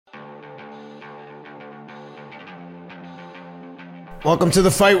Welcome to The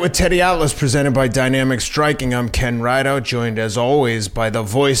Fight with Teddy Atlas, presented by Dynamic Striking. I'm Ken Rideout, joined as always by the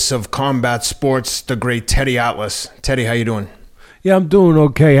voice of combat sports, the great Teddy Atlas. Teddy, how you doing? Yeah, I'm doing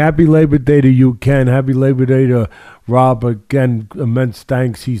okay. Happy Labor Day to you, Ken. Happy Labor Day to Rob. Again, immense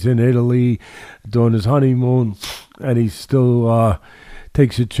thanks. He's in Italy doing his honeymoon, and he still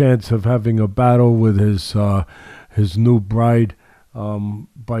takes a chance of having a battle with his new bride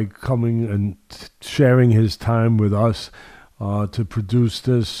by coming and sharing his time with us to produce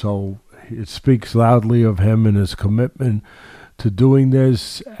this. So it speaks loudly of him and his commitment to doing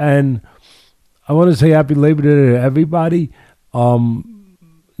this. And I want to say happy Labor Day to everybody. You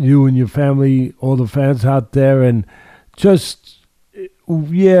and your family, all the fans out there, and just,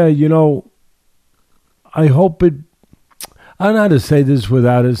 yeah, you know, I hope it, I don't know how to say this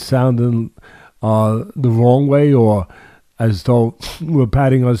without it sounding the wrong way or as though we're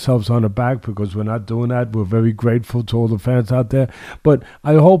patting ourselves on the back, because we're not doing that. We're very grateful to all the fans out there. But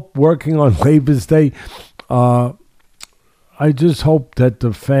I hope working on Labor's Day, I just hope that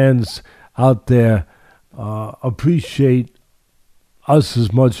the fans out there appreciate us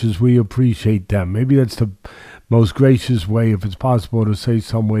as much as we appreciate them. Maybe that's the most gracious way, if it's possible to say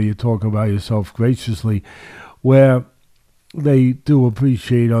somewhere you're talking about yourself graciously, where they do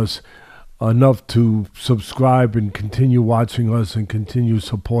appreciate us enough to subscribe and continue watching us and continue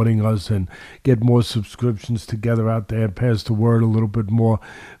supporting us and get more subscriptions together out there and pass the word a little bit more,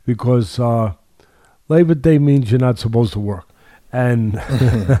 because Labor Day means you're not supposed to work. And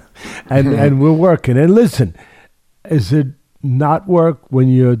and we're working. And listen, is it not work when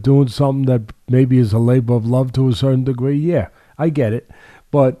you're doing something that maybe is a labor of love to a certain degree? Yeah, I get it.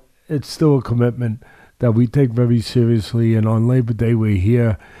 But it's still a commitment that we take very seriously. And on Labor Day, we're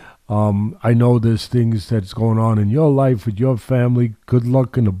here. I know there's things that's going on in your life with your family. Good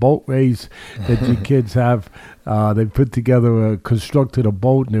luck in the boat race that your kids have. They put together, constructed a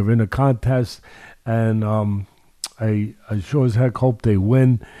boat, and they're in a contest. And I sure as heck hope they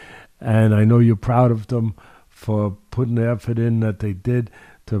win. And I know you're proud of them for putting the effort in that they did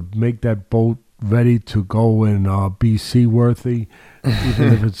to make that boat ready to go and be seaworthy,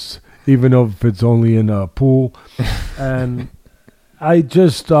 even if it's only in a pool. And I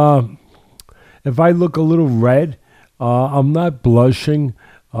just, if I look a little red, I'm not blushing.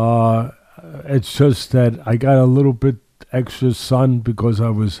 It's just that I got a little bit extra sun because I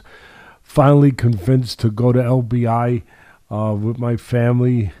was finally convinced to go to LBI with my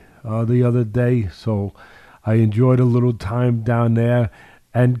family the other day. So I enjoyed a little time down there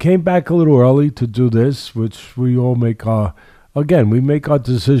and came back a little early to do this, which we all make we make our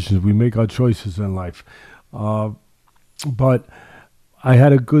decisions. We make our choices in life. But I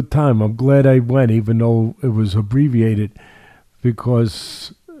had a good time. I'm glad I went, even though it was abbreviated,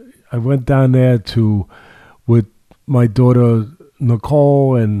 because I went down there with my daughter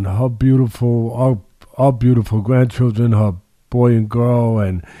Nicole and her beautiful, our beautiful grandchildren, her boy and girl,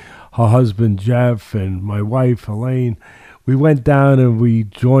 and her husband Jeff, and my wife Elaine. We went down and we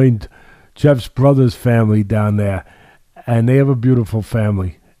joined Jeff's brother's family down there, and they have a beautiful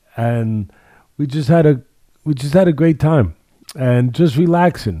family, and we just had a great time. And just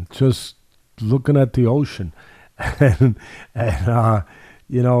relaxing, just looking at the ocean, and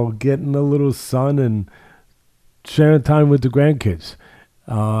you know, getting a little sun and sharing time with the grandkids.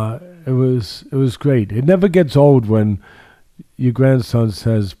 It was great. It never gets old when your grandson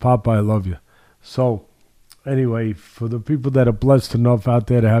says, "Papa, I love you." So anyway, for the people that are blessed enough out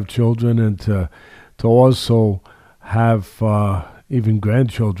there to have children and to also have even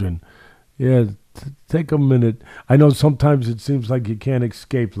grandchildren, yeah. Take a minute. I know sometimes it seems like you can't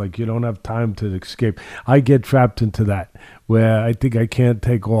escape, like you don't have time to escape. I get trapped into that, where I think I can't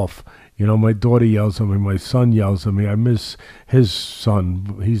take off. You know, my daughter yells at me, my son yells at me. I miss his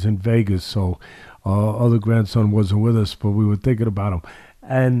son. He's in Vegas, so our other grandson wasn't with us, but we were thinking about him.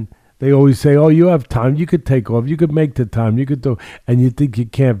 And they always say, oh, you have time. You could take off. You could make the time. You could do. And you think you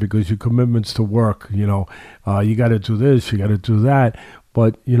can't because your commitment's to work. You know, you got to do this. You got to do that.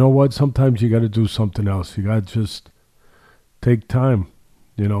 But you know what? Sometimes you got to do something else. You got to just take time,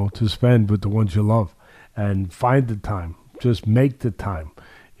 you know, to spend with the ones you love and find the time. Just make the time,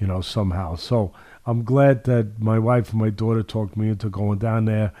 you know, somehow. So I'm glad that my wife and my daughter talked me into going down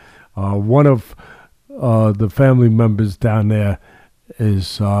there. One of the family members down there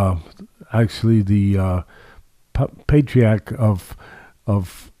is actually the patriarch of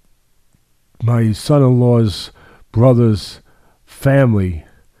my son-in-law's brother's family.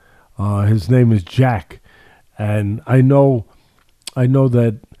 His name is Jack, and I know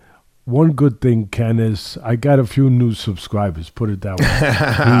that one good thing, Ken, is I got a few new subscribers. Put it that way.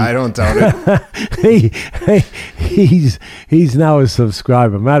 I don't doubt it. He's now a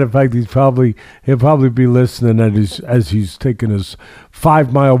subscriber. Matter of fact, he'll probably be listening as he's taking his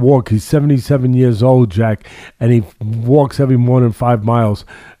 5-mile walk. He's 77 years old, Jack, and he walks every morning 5 miles,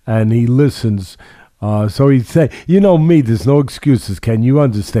 and he listens. So he'd say, you know me, there's no excuses, Ken. You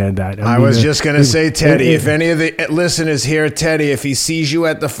understand that. I was just going to say, Teddy, if any of the listeners hear Teddy, if he sees you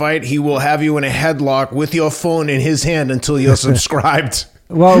at the fight, he will have you in a headlock with your phone in his hand until you're subscribed.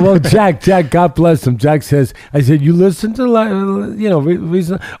 Well, Jack, God bless him. Jack says, I said, you listen to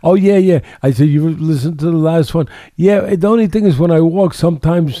recent? Oh, yeah. I said, you listened to the last one? Yeah, the only thing is when I walk,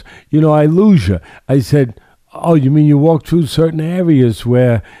 sometimes, I lose you. I said, oh, you mean you walk through certain areas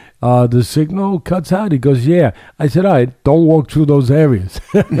where the signal cuts out? He goes, yeah. I said, all right, don't walk through those areas.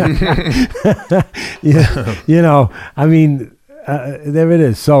 Yeah, I mean, there it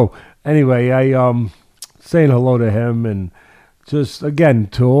is. So anyway, I saying hello to him, and just again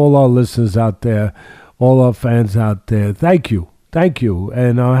to all our listeners out there, all our fans out there. Thank you,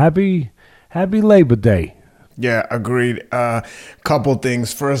 and happy Labor Day. Yeah, agreed. Couple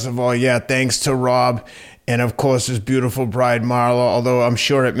things. First of all, thanks to Rob. And, of course, his beautiful bride, Marla, although I'm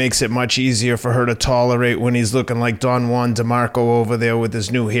sure it makes it much easier for her to tolerate when he's looking like Don Juan DeMarco over there with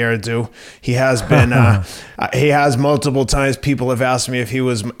his new hairdo. He has been, he has multiple times. People have asked me if he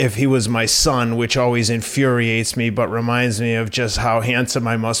was my son, which always infuriates me, but reminds me of just how handsome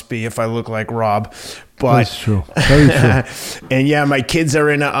I must be if I look like Rob. But, that's true. Very true. And my kids are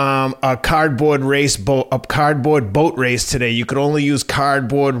in a cardboard boat race today. You could only use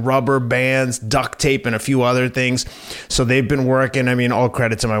cardboard, rubber bands, duct tape, and a few other things. So they've been working. I mean, all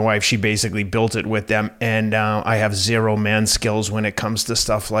credit to my wife. She basically built it with them. And I have zero man skills when it comes to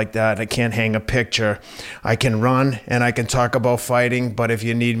stuff like that. I can't hang a picture. I can run and I can talk about fighting. But if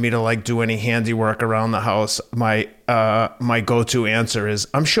you need me to do any handiwork around the house, my go-to answer is,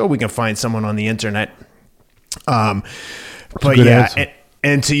 I'm sure we can find someone on the internet. But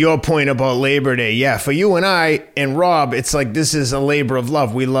and to your point about Labor Day, for you and I and Rob, it's like this is a labor of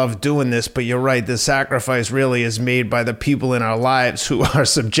love. We love doing this, but you're right. The sacrifice really is made by the people in our lives who are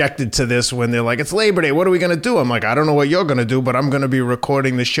subjected to this when they're like, it's Labor Day. What are we going to do? I'm like, I don't know what you're going to do, but I'm going to be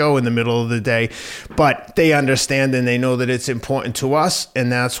recording the show in the middle of the day. But they understand and they know that it's important to us.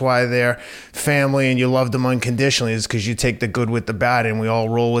 And that's why they're family and you love them unconditionally, is because you take the good with the bad and we all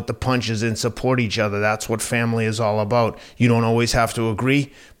roll with the punches and support each other. That's what family is all about. You don't always have to agree,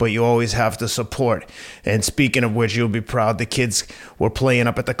 but you always have to support. And speaking of which, you'll be proud, the kids were playing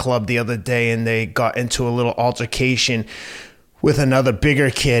up at the club the other day and they got into a little altercation with another bigger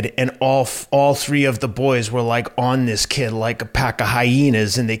kid, and all three of the boys were on this kid like a pack of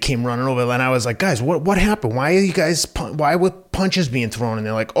hyenas, and they came running over. And I was like, guys, what happened? Why were punches being thrown? And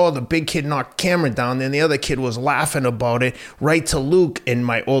they're like, oh, the big kid knocked Cameron down. Then the other kid was laughing about it right to Luke, and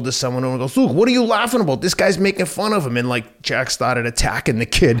my oldest son went over and goes, Luke, what are you laughing about? This guy's making fun of him. And Jack started attacking the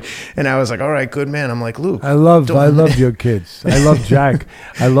kid, and I was like, all right, good man. I'm like, Luke, I love your kids. I love Jack.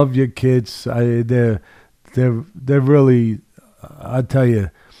 I love your kids. They're really, I tell you,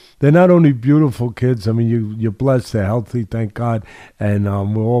 they're not only beautiful kids. I mean, you're blessed. They're healthy, thank God. And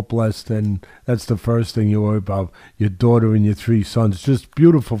we're all blessed. And that's the first thing you worry about, your daughter and your 3 sons. Just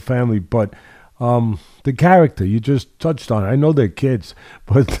beautiful family. But the character, you just touched on it. I know they're kids,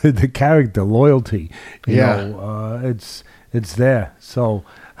 but the character, loyalty, you know, it's there. So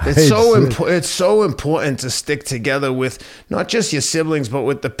It's so important to stick together with not just your siblings, but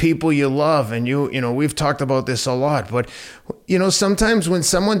with the people you love. And you know, we've talked about this a lot, but you know, sometimes when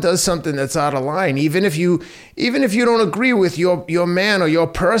someone does something that's out of line, even if you don't agree with your man or your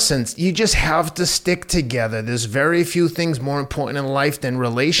person, you just have to stick together. There's very few things more important in life than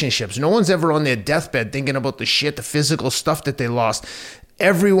relationships. No one's ever on their deathbed thinking about the physical stuff that they lost.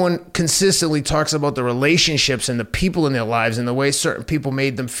 Everyone consistently talks about the relationships and the people in their lives and the way certain people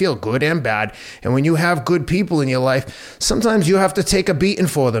made them feel, good and bad. And when you have good people in your life, sometimes you have to take a beating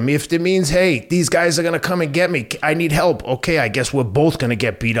for them. If it means, hey, these guys are going to come and get me, I need help. Okay, I guess we're both going to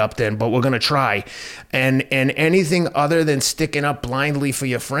get beat up then, but we're going to try. And anything other than sticking up blindly for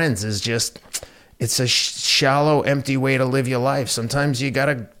your friends is just, it's a shallow, empty way to live your life. Sometimes you got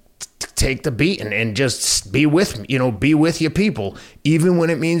to take the beating and just be with your people, even when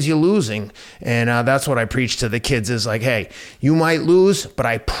it means you're losing. And that's what I preach to the kids is like, hey, you might lose, but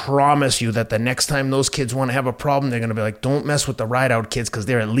I promise you that the next time those kids want to have a problem, they're going to be like, don't mess with the ride out kids, because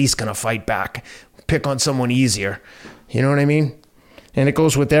they're at least going to fight back. Pick on someone easier. You know what I mean? And it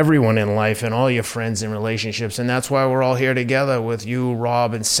goes with everyone in life and all your friends and relationships. And that's why we're all here together with you,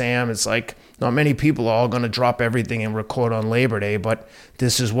 Rob, and Sam. It's like, Not many people are all going to drop everything and record on Labor Day, but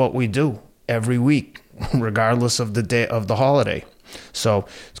this is what we do every week, regardless of the day of the holiday. So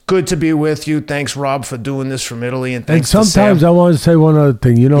it's good to be with you. Thanks, Rob, for doing this from Italy. And thanks sometimes to Sam. I want to say one other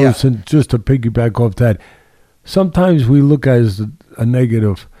thing, just to piggyback off that. Sometimes we look at a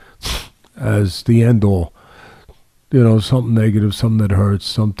negative as the end all. Something negative, something that hurts,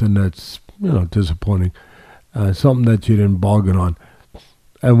 something that's, disappointing, something that you didn't bargain on.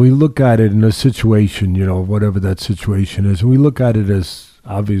 And we look at it in a situation, whatever that situation is, and we look at it as,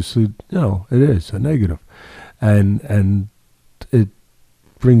 obviously, it is a negative. And it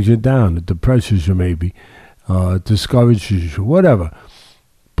brings you down, it depresses you maybe, discourages you, whatever.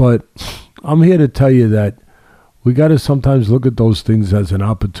 But I'm here to tell you that we got to sometimes look at those things as an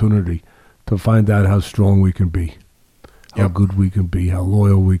opportunity to find out how strong we can be, how good we can be, how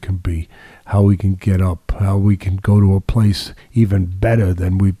loyal we can be, how we can get up, how we can go to a place even better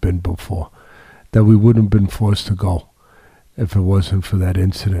than we've been before, that we wouldn't have been forced to go if it wasn't for that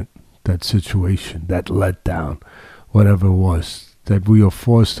incident, that situation, that letdown, whatever it was, that we are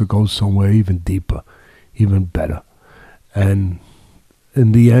forced to go somewhere even deeper, even better. And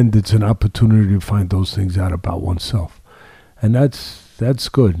in the end, it's an opportunity to find those things out about oneself. And that's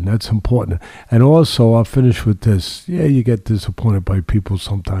good, and that's important. And also, I'll finish with this. Yeah, you get disappointed by people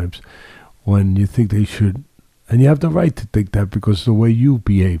sometimes when you think they should, and you have the right to think that because of the way you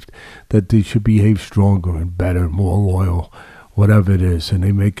behaved, that they should behave stronger and better, more loyal, whatever it is, and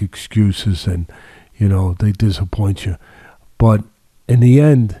they make excuses and, they disappoint you. But in the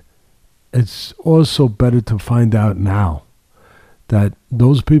end, it's also better to find out now that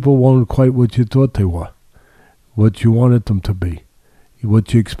those people weren't quite what you thought they were, what you wanted them to be,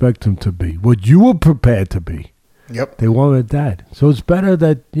 what you expect them to be, what you were prepared to be. Yep. They weren't that. So it's better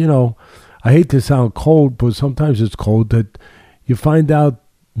that, I hate to sound cold, but sometimes it's cold, that you find out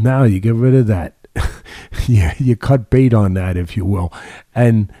now, you get rid of that. you cut bait on that, if you will,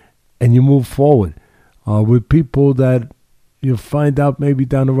 and you move forward with people that you find out maybe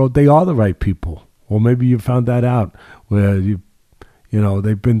down the road they are the right people, or maybe you found that out where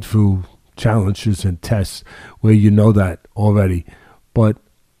they've been through challenges and tests where that already. But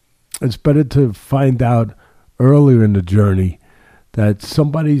it's better to find out earlier in the journey that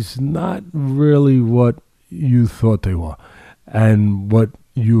somebody's not really what you thought they were and what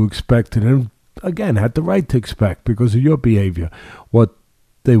you expected, and again, had the right to expect because of your behavior, what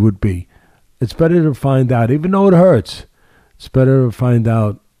they would be. It's better to find out, even though it hurts, it's better to find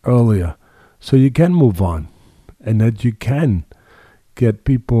out earlier so you can move on and that you can get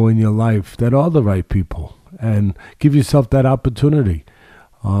people in your life that are the right people and give yourself that opportunity.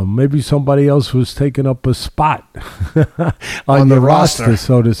 Maybe somebody else was taking up a spot on your roster,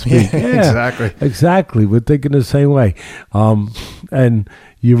 so to speak. Yeah, Exactly. We're thinking the same way. And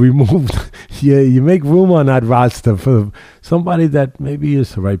you you make room on that roster for somebody that maybe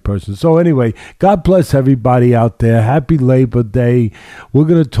is the right person. So anyway, God bless everybody out there. Happy Labor Day. We're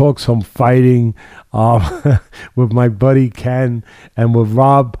going to talk some fighting with my buddy Ken and with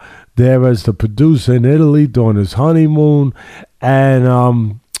Rob there as the producer in Italy during his honeymoon,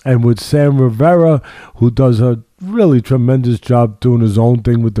 and with Sam Rivera, who does a really tremendous job doing his own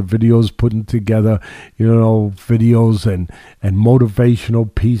thing with the videos, putting together, videos and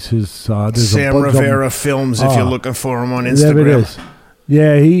motivational pieces. Sam Rivera Films, if you're looking for him on Instagram. There it is.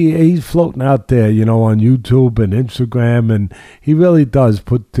 Yeah, he's floating out there, on YouTube and Instagram, and he really does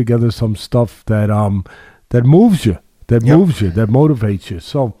put together some stuff that moves you, that motivates you.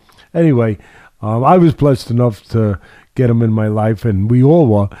 So anyway, I was blessed enough to get him in my life, and we all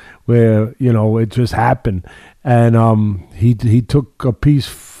were, where, it just happened. And he took a piece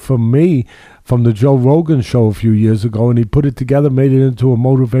from me from the Joe Rogan show a few years ago, and he put it together, made it into a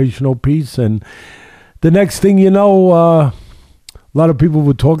motivational piece. And the next thing you know, a lot of people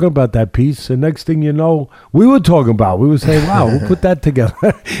were talking about that piece. And next thing you know, we were talking about. We were saying, wow, we'll put that together.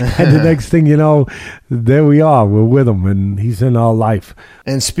 And the next thing you know, there we are. We're with him, and he's in our life.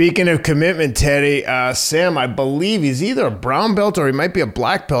 And speaking of commitment, Teddy, Sam, I believe he's either a brown belt or he might be a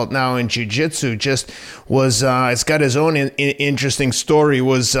black belt now in jiu-jitsu. Just was, it's got his own interesting story.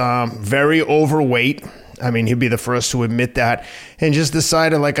 Was very overweight. I mean, he'd be the first to admit that, and just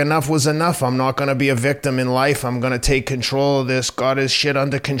decided, enough was enough. I'm not going to be a victim in life. I'm going to take control of this. Got his shit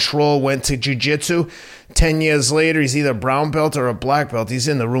under control, went to jiu-jitsu. 10 years later, he's either brown belt or a black belt. He's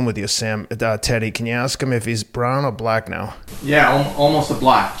in the room with you, Sam. Teddy, can you ask him if he's brown or black now? Yeah, almost a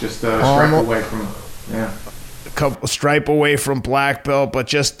black, just a stripe away from, yeah. A couple stripe away from black belt, but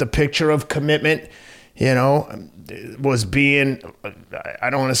just the picture of commitment. was being, I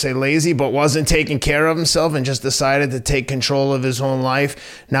don't want to say lazy, but wasn't taking care of himself and just decided to take control of his own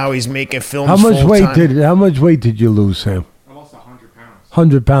life. Now he's making films. How much weight did you lose, Sam? I lost 100 pounds.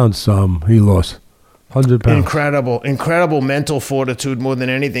 100 pounds. He lost. 100 pounds. Incredible mental fortitude more than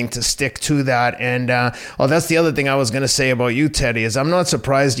anything to stick to that. And that's the other thing I was going to say about you, Teddy, is I'm not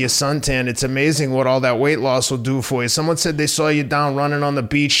surprised you're suntanned. It's amazing what all that weight loss will do for you. Someone said they saw you down running on the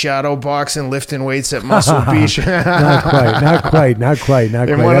beach, shadow boxing, lifting weights at Muscle Beach. Not quite.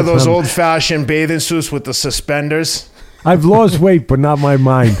 In one of those old-fashioned bathing suits with the suspenders. I've lost weight, but not my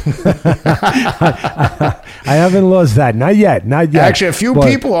mind. I haven't lost that. Not yet. Actually, a few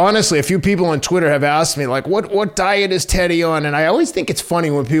people on Twitter have asked me, like, what diet is Teddy on? And I always think it's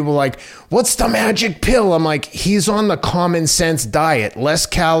funny when people are like, what's the magic pill? I'm like, he's on the common sense diet. Less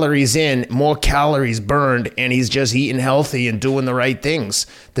calories in, more calories burned, and he's just eating healthy and doing the right things.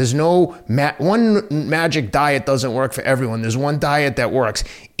 There's no one magic diet doesn't work for everyone. There's one diet that works.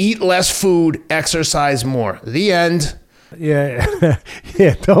 Eat less food, exercise more. The end. Yeah.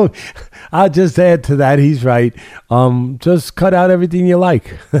 I'll just add to that. He's right. Just cut out everything you like.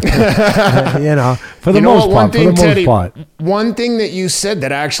 For the most part. One thing that you said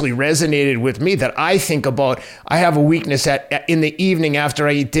that actually resonated with me that I think about, I have a weakness in the evening after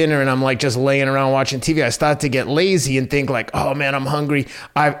I eat dinner and I'm like just laying around watching TV. I start to get lazy and think like, oh man, I'm hungry.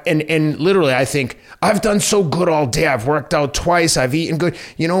 And literally I think, I've done so good all day. I've worked out twice. I've eaten good.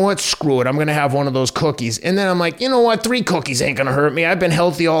 You know what? Screw it. I'm going to have one of those cookies. And then I'm like, you know what? 3 cookies ain't going to hurt me. I've been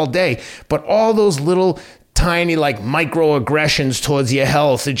healthy all day. But all those little tiny like microaggressions towards your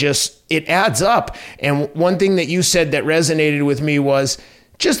health, it adds up. And one thing that you said that resonated with me was,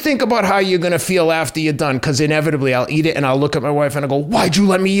 just think about how you're going to feel after you're done, because inevitably I'll eat it and I'll look at my wife and I'll go, why'd you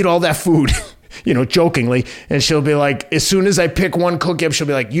let me eat all that food? Jokingly. And she'll be like, as soon as I pick one cookie up, she'll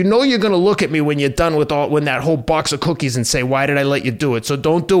be like, you're going to look at me when you're done when that whole box of cookies and say, why did I let you do it? So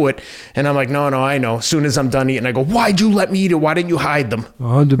don't do it. And I'm like, no, I know. As soon as I'm done eating, I go, why'd you let me eat it? Why didn't you hide them?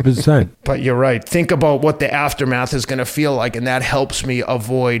 100%. But you're right. Think about what the aftermath is going to feel like. And that helps me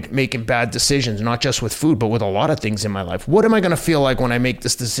avoid making bad decisions, not just with food, but with a lot of things in my life. What am I going to feel like when I make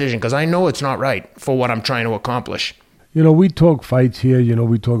this decision? Because I know it's not right for what I'm trying to accomplish. We talk fights here,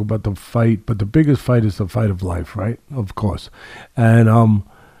 we talk about the fight, but the biggest fight is the fight of life, right? Of course. And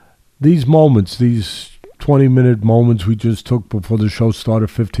these moments, these 20-minute moments we just took before the show started,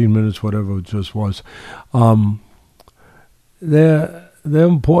 15 minutes, whatever it just was, they're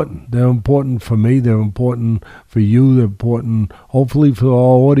important. They're important for me. They're important for you. They're important, hopefully, for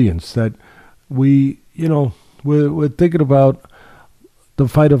our audience, that we're thinking about the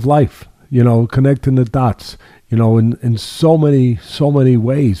fight of life, connecting the dots. In so many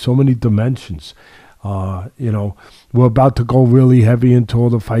ways, so many dimensions. We're about to go really heavy into all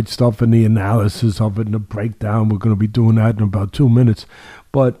the fight stuff and the analysis of it and the breakdown. We're going to be doing that in about 2 minutes.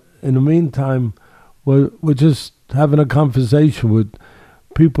 But in the meantime, we're just having a conversation with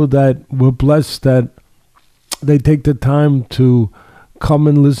people that we're blessed that they take the time to come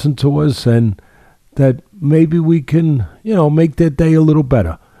and listen to us, and that maybe we can, make their day a little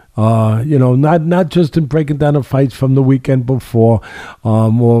better. Not just in breaking down the fights from the weekend before, or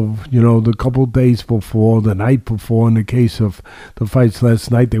the couple days before, the night before. In the case of the fights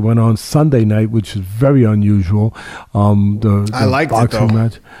last night, they went on Sunday night, which is very unusual. I liked it though.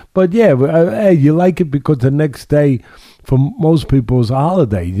 Match. But yeah, hey, you like it because the next day, for most people, is a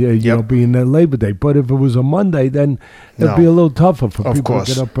holiday. Being that Labor Day. But if it was a Monday, then it'd be a little tougher for people to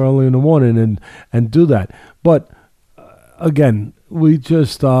get up early in the morning and do that. But again, we're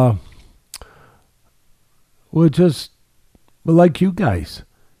like you guys,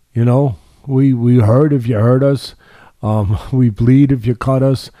 we hurt if you hurt us, we bleed if you cut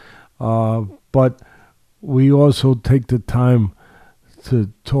us, but we also take the time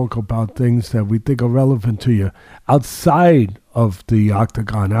to talk about things that we think are relevant to you outside of the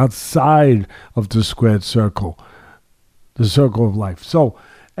octagon, outside of the squared circle, the circle of life. So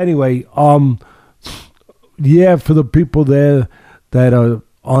anyway, for the people there that are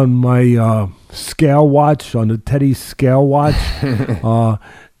on my scale watch, on the Teddy scale watch,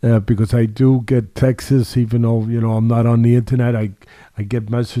 because I do get texts, even though, I'm not on the internet. I get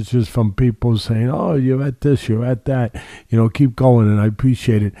messages from people saying, oh, you're at this, you're at that. Keep going, and I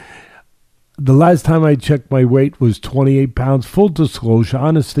appreciate it. The last time I checked my weight was 28 pounds. Full disclosure,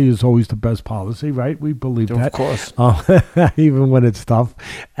 honesty is always the best policy, right? We believe that. Of course. Even when it's tough.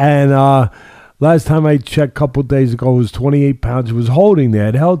 And last time I checked a couple days ago, it was 28 pounds. It was holding there.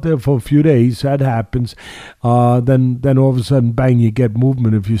 It held there for a few days. That happens. Then all of a sudden, bang, you get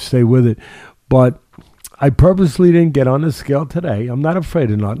movement if you stay with it. But I purposely didn't get on the scale today. I'm not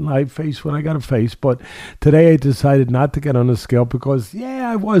afraid of nothing. I face what I got to face. But today I decided not to get on the scale because,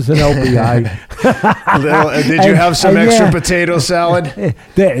 I was an LBI. Did you have some extra potato salad?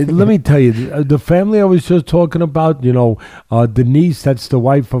 Let me tell you, the family I was just talking about, Denise, that's the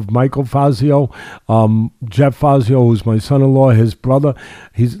wife of Michael Fazio, Jeff Fazio, who's my son-in-law, his brother.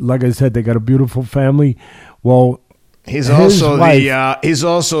 He's, like I said, they got a beautiful family. Well, he's also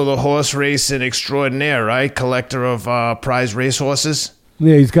the horse racing extraordinaire, right? Collector of prize racehorses.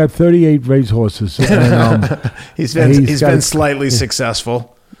 Yeah, he's got 38 racehorses. And, he's been slightly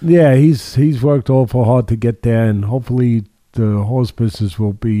successful. Yeah, he's worked awful hard to get there, and hopefully the horse business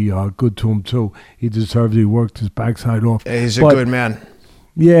will be good to him too. He deserves it. He worked his backside off. Yeah, he's a good man.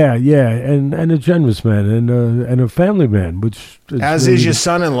 Yeah, and a generous man and a family man, which as is your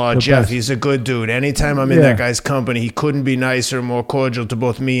son-in-law, Jeff. He's a good dude. Anytime I'm in that guy's company, he couldn't be nicer, more cordial to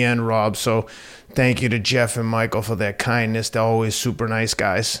both me and Rob. So thank you to Jeff and Michael for their kindness. They're always super nice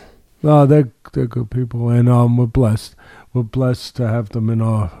guys. No, they're good people, and we're blessed. We're blessed to have them in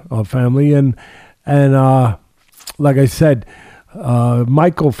our family, and like I said,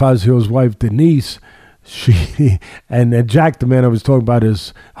 Michael Fazio's wife Denise. She and Jack, the man I was talking about,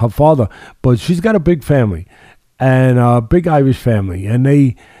 is her father, but she's got a big family and a big Irish family, and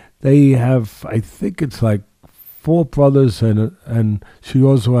they have, I think it's like 4 brothers, and she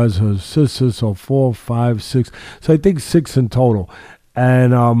also has her sisters, so 4, 5, 6, so I think 6 in total,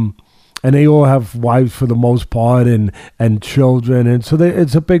 and they all have wives for the most part and children, and so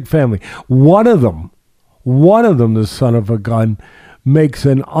it's a big family. One of them, the son of a gun, makes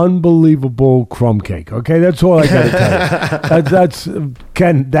an unbelievable crumb cake. Okay, that's all I got to tell you. That's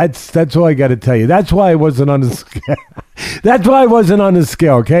Ken. That's all I got to tell you. That's why I wasn't on the scale. That's why I wasn't on the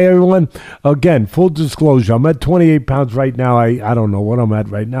scale. Okay, everyone. Again, full disclosure. I'm at 28 pounds right now. I don't know what I'm at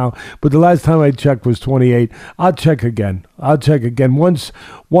right now, but the last time I checked was 28. I'll check again. Once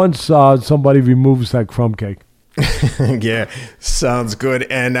somebody removes that crumb cake. Yeah, sounds good.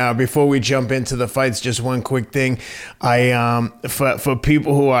 And before we jump into the fights, just one quick thing. For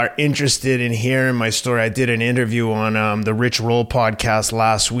people who are interested in hearing my story, I did an interview on the Rich Roll podcast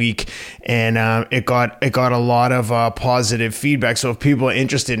last week, and it got a lot of positive feedback. So if people are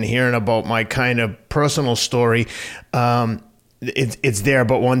interested in hearing about my kind of personal story, it's there.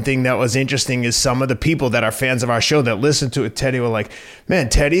 But one thing that was interesting is some of the people that are fans of our show that listen to it, Teddy, were like, man,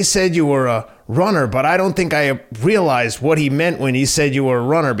 Teddy said you were a runner, but I don't think I realized what he meant when he said you were a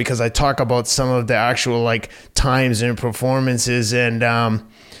runner, because I talk about some of the actual times and performances, and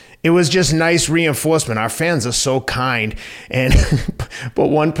it was just nice reinforcement. Our fans are so kind. And but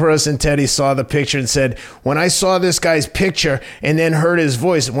one person, Teddy, saw the picture and said, when I saw this guy's picture and then heard his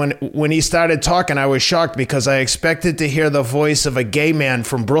voice, when he started talking, I was shocked because I expected to hear the voice of a gay man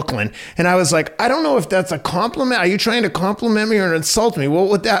from Brooklyn. And I was like, I don't know if that's a compliment. Are you trying to compliment me or insult me? What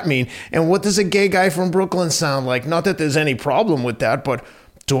would that mean? And what does a gay guy from Brooklyn sound like? Not that there's any problem with that, but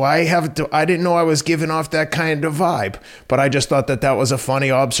I didn't know I was giving off that kind of vibe, but I just thought that was a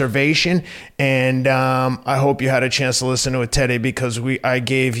funny observation, and I hope you had a chance to listen to it, Teddy, because I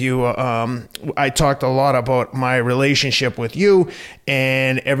gave you, I talked a lot about my relationship with you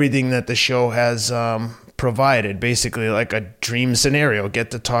and everything that the show has provided, basically like a dream scenario.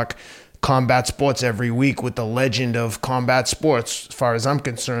 Get to talk combat sports every week with the legend of combat sports, as far as I'm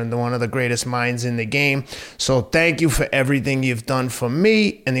concerned, one of the greatest minds in the game. So thank you for everything you've done for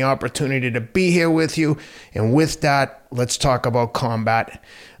me and the opportunity to be here with you. And with that, let's talk about combat.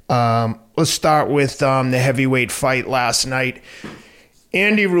 Let's start with the heavyweight fight last night.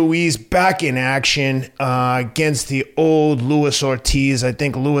 Andy Ruiz back in action against the old Luis Ortiz. I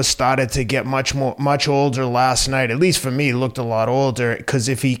think Luis started to get much older last night. At least for me, he looked a lot older, because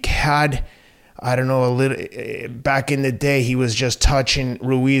if he had, I don't know, a little back in the day, he was just touching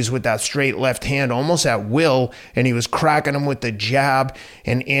Ruiz with that straight left hand almost at will, and he was cracking him with the jab,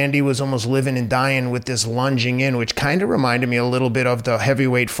 and Andy was almost living and dying with this lunging in, which kind of reminded me a little bit of the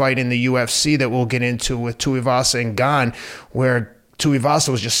heavyweight fight in the UFC that we'll get into with Tuivasa and Gane, where Tuivasa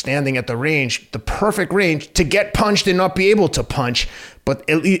was just standing at the range, the perfect range to get punched and not be able to punch. But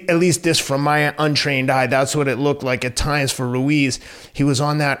at least this, from my untrained eye, that's what it looked like at times for Ruiz. He was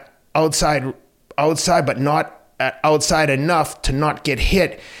on that outside, but not outside enough to not get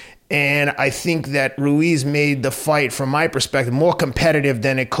hit. And I think that Ruiz made the fight, from my perspective, more competitive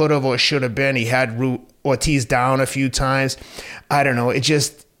than it could have or should have been. He had Ortiz down a few times. I don't know. It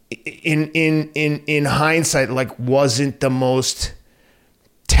just, in hindsight, wasn't the most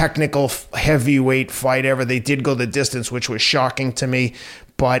technical heavyweight fight ever. They did go the distance, which was shocking to me,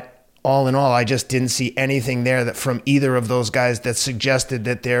 but all in all, I just didn't see anything there that from either of those guys that suggested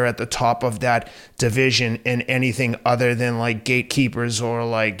that they're at the top of that division in anything other than like gatekeepers or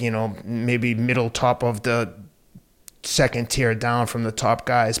like, maybe middle top of the second tier down from the top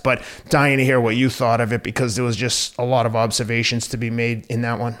guys. But dying to hear what you thought of it, because there was just a lot of observations to be made in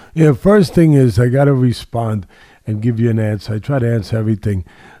that one. Yeah, first thing is I got to respond and give you an answer. I try to answer everything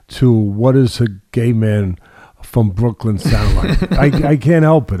to what is a gay man from Brooklyn sound like. I can't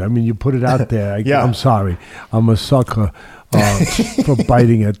help it. I mean, you put it out there. I'm sorry. I'm a sucker for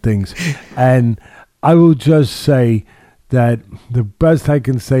biting at things. And I will just say that the best I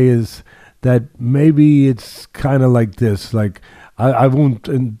can say is that maybe it's kind of like this. Like, I won't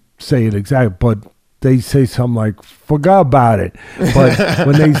say it exactly, but they say something like, forget about it. But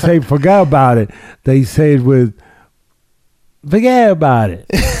when they say forget about it, they say it with, forget about it.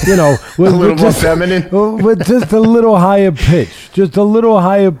 With, a little more feminine. With just a little higher pitch. Just a little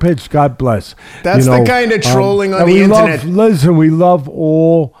higher pitch, God bless. That's the kind of trolling on the internet. We love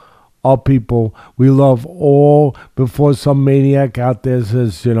all our people. We love all, before some maniac out there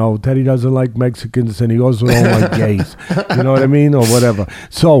says, Teddy doesn't like Mexicans and he also don't like gays. You know what I mean? Or whatever.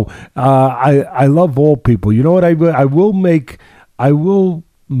 So I love all people. You know what? I will make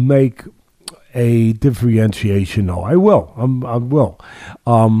a differentiation. No, I will. I will,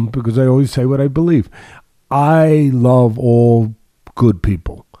 because I always say what I believe. I love all good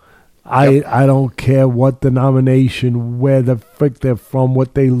people. I don't care what denomination, where the frick they're from,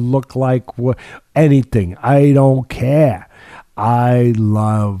 what they look like, anything. I don't care. I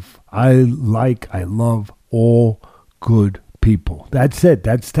love all good people. That's it.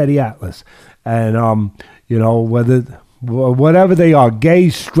 That's Teddy Atlas. And whatever they are, gay,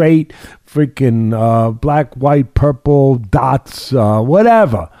 straight, freaking black, white, purple, dots,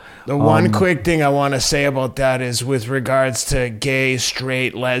 whatever. The one quick thing I want to say about that is with regards to gay,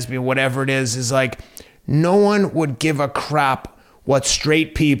 straight, lesbian, whatever it is like no one would give a crap what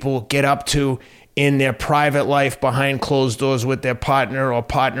straight people get up to in their private life behind closed doors with their partner or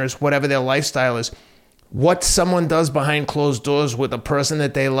partners, whatever their lifestyle is. What someone does behind closed doors with a person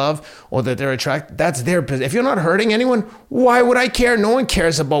that they love or that they're attracted, that's their business. If you're not hurting anyone, why would I care? No one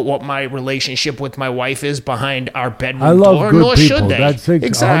cares about what my relationship with my wife is behind our bedroom I love door, good nor people. should they. That's it,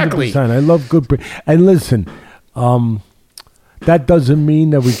 exactly. 100%. I love good people. And listen, that doesn't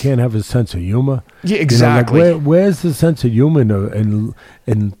mean that we can't have a sense of humor. Yeah, exactly. Where's the sense of humor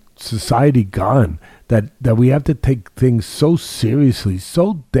in society gone? That we have to take things so seriously,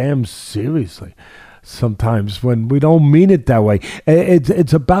 so damn seriously. Sometimes when we don't mean it that way.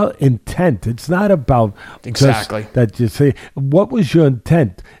 It's about intent. It's not about exactly just that you say, what was your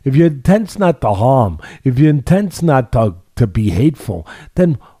intent? If your intent's not to harm, if your intent's not to be hateful,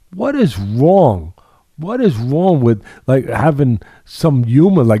 then what is wrong? What is wrong with like having some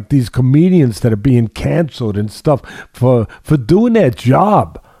humor, like these comedians that are being canceled and stuff for doing their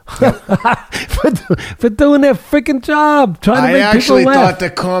job? for doing their freaking job, trying to make people laugh. I actually thought the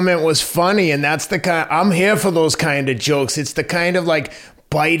comment was funny, and that's the kind. I'm here for those kind of jokes. It's the kind of like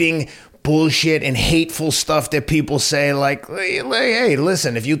biting bullshit and hateful stuff that people say. Like, hey,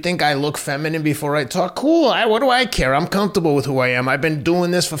 listen, if you think I look feminine before I talk, cool. What do I care? I'm comfortable with who I am. I've been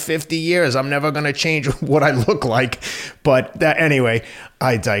doing this for 50 years. I'm never gonna change what I look like. But anyway,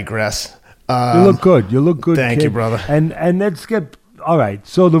 I digress. You look good. You look good. Thank kid. you, brother. And let's get. All right,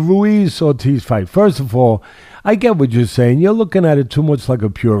 so the Ruiz-Ortiz fight. First of all, I get what you're saying. You're looking at it too much like a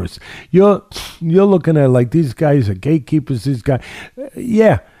purist. You're looking at it like these guys are gatekeepers. These guys,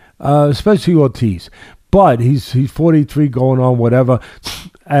 especially Ortiz. But he's 43 going on whatever,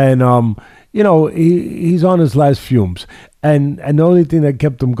 and he's on his last fumes. And the only thing that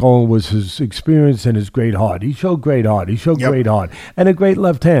kept him going was his experience and his great heart. He showed great heart. Great heart and a great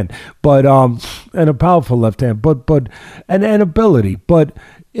left hand, but and a powerful left hand, but and ability. But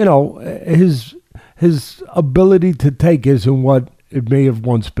his ability to take isn't what it may have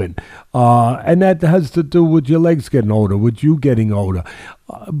once been, and that has to do with your legs getting older, with you getting older.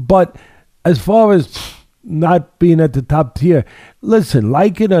 But as far as not being at the top tier, listen,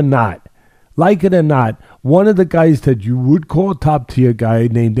 like it or not, one of the guys that you would call top tier guy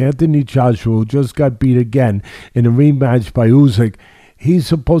named Anthony Joshua, who just got beat again in a rematch by Usyk,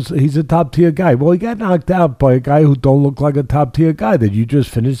 he's a top tier guy. Well, he got knocked out by a guy who don't look like a top tier guy that you just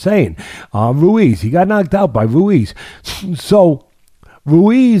finished saying. Ruiz, he got knocked out by Ruiz. So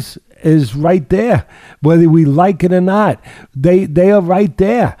Ruiz is right there, whether we like it or not. They are right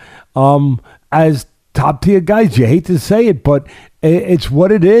there as top tier guys. You hate to say it, but it's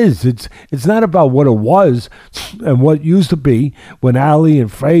what it is. It's not about what it was and what used to be when Ali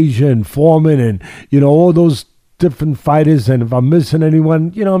and Frazier and Foreman and all those different fighters, and if I'm missing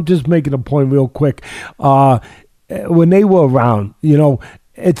anyone, I'm just making a point real quick. When they were around,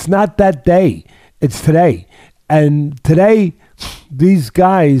 it's not that day. It's today. And today, these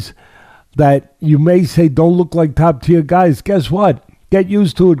guys that you may say don't look like top-tier guys, guess what? Get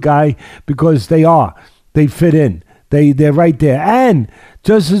used to it, guy, because they are. They fit in. They're right there. And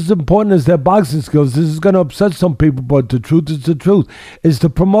just as important as their boxing skills, this is going to upset some people, but the truth is the truth, is the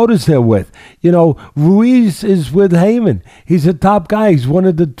promoters they're with. Ruiz is with Heyman. He's a top guy. He's one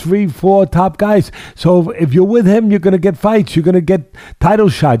of the 3-4 top guys. So if you're with him, you're going to get fights. You're going to get title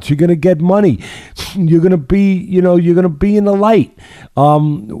shots. You're going to get money. You're going to be, you're going to be in the light,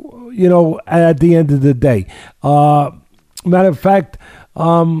 at the end of the day. Matter of fact,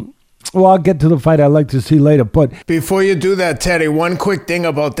 well, I'll get to the fight I'd like to see later. But before you do that, Teddy, one quick thing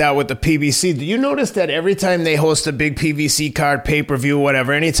about that with the PBC. Do you notice that every time they host a big PBC card, pay-per-view,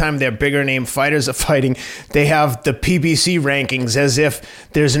 whatever, anytime their bigger name fighters are fighting, they have the PBC rankings as if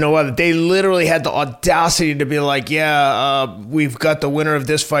there's no other. They literally had the audacity to be like, we've got the winner of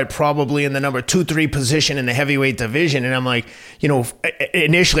this fight probably in the number 2-3 position in the heavyweight division. And I'm like,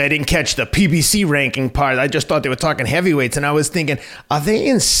 initially I didn't catch the PBC ranking part. I just thought they were talking heavyweights. And I was thinking, are they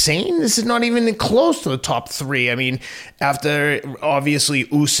insane? This is not even close to the top 3. I mean, after obviously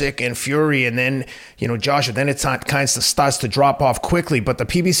Usyk and Fury and then, Joshua, then it kind of starts to drop off quickly. But the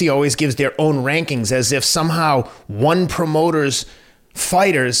PBC always gives their own rankings as if somehow one promoter's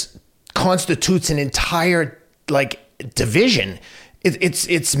fighters constitutes an entire, division.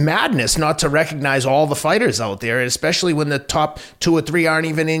 It's madness not to recognize all the fighters out there, especially when the top 2 or 3 aren't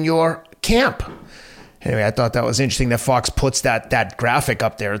even in your camp. Anyway, I thought that was interesting that Fox puts that graphic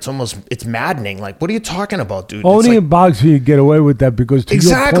up there. It's maddening. Like, what are you talking about, dude? Only in boxing you get away with that because to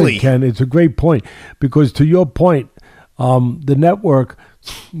your point, Ken, it's a great point. Because to your point, the network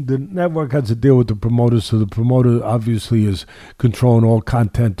has to deal with the promoter, so the promoter obviously is controlling all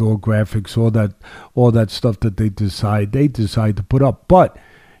content, all graphics, all that stuff that they decide to put up. But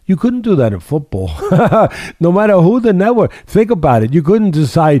you couldn't do that in football. No matter who the network. Think about it. You couldn't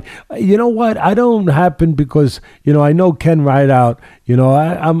decide, you know what, I don't happen because, I know Ken Rideout.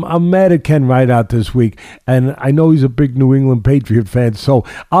 I'm mad at Ken Rideout this week. And I know he's a big New England Patriot fan. So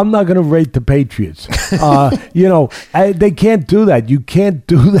I'm not going to rate the Patriots. They can't do that. You can't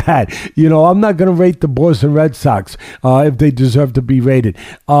do that. I'm not going to rate the Boston Red Sox if they deserve to be rated.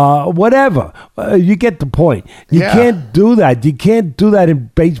 Whatever. You get the point. You can't do that. You can't do that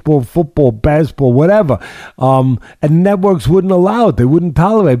in baseball, football, basketball, whatever. And networks wouldn't allow it. They wouldn't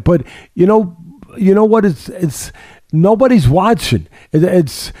tolerate. But you know what? It's nobody's watching.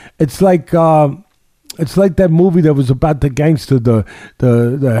 It's like that movie that was about the gangster, the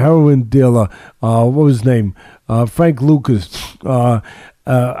heroin dealer. What was his name? Frank Lucas.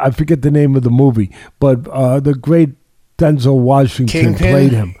 I forget the name of the movie, but the great Denzel Washington Kingpin?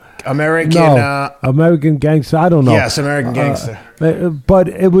 played him. American Gangster. I don't know. Yes, American Gangster. But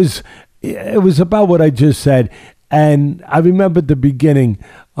it was about what I just said, and I remember the beginning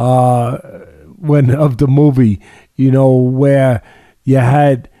of the movie, where you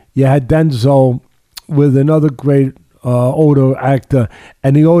had Denzel with another great older actor,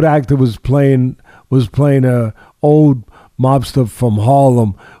 and the older actor was playing a old mobster from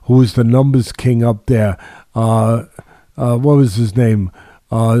Harlem who was the numbers king up there. What was his name?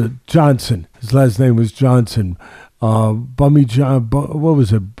 Johnson. His last name was Johnson. Bumpy Johnson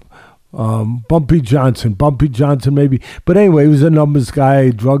maybe. But anyway, he was a numbers guy,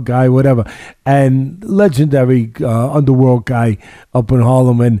 drug guy, whatever. And legendary underworld guy up in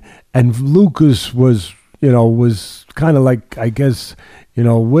Harlem. And Lucas was kind of like, I guess,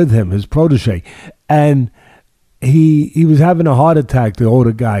 with him, his protege. And he was having a heart attack, the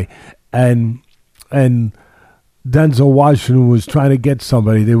older guy. And Denzel Washington was trying to get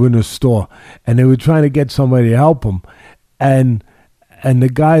somebody. They were in a store, and they were trying to get somebody to help him. And the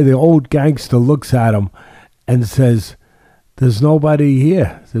guy, the old gangster, looks at him and says, "There's nobody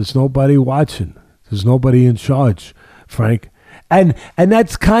here. There's nobody watching. There's nobody in charge, Frank." And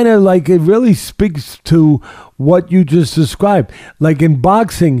that's kind of like, it really speaks to what you just described. Like in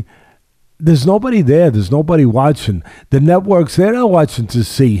boxing, there's nobody there. There's nobody watching. The networks, they're not watching to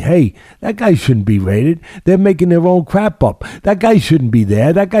see, hey, that guy shouldn't be rated. They're making their own crap up. That guy shouldn't be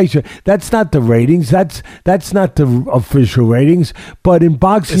there. That's not the ratings. That's not the official ratings. But in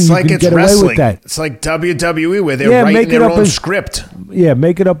boxing, you can get away with that. It's like WWE where they're writing their own script. Yeah,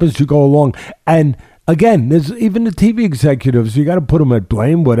 make it up as you go along. And again, there's even the TV executives, you got to put them at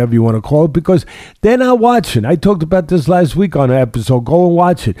blame, whatever you want to call it, because they're not watching. I talked about this last week on an episode. Go and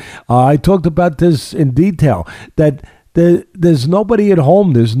watch it. I talked about this in detail, that there's nobody at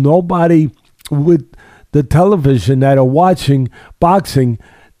home. There's nobody with the television that are watching boxing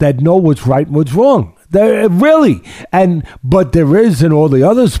that know what's right and what's wrong. Really. But there is in all the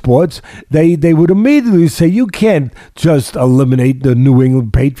other sports, they would immediately say, you can't just eliminate the New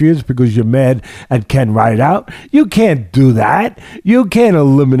England Patriots because you're mad at Ken Rideout. You can't do that. You can't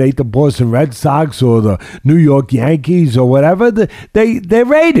eliminate the Boston Red Sox or the New York Yankees or whatever. They're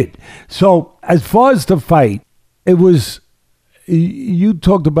rated. So as far as the fight, it was, you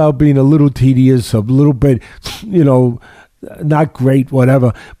talked about being a little tedious, a little bit, not great,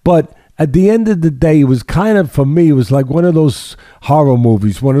 whatever. But at the end of the day, it was kind of, for me, it was like one of those horror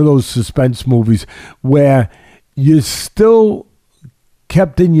movies, one of those suspense movies where you still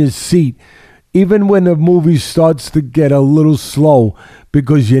kept in your seat, even when the movie starts to get a little slow,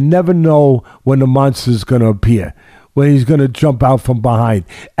 because you never know when the monster's going to appear, when he's going to jump out from behind.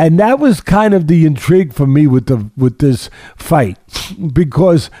 And that was kind of the intrigue for me with this fight,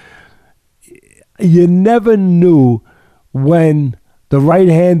 because you never knew when the right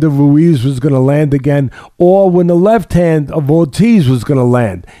hand of Ruiz was going to land again, or when the left hand of Ortiz was going to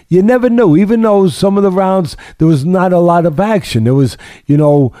land. You never knew, even though some of the rounds, there was not a lot of action. There was,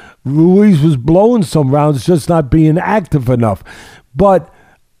 Ruiz was blowing some rounds, just not being active enough. But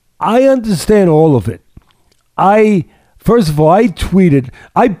I understand all of it. First of all, I tweeted,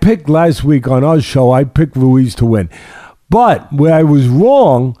 I picked last week on our show, I picked Ruiz to win. But where I was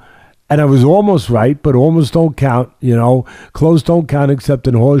wrong, and I was almost right, but almost don't count, close don't count except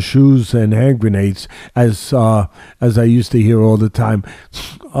in horseshoes and hand grenades, as I used to hear all the time.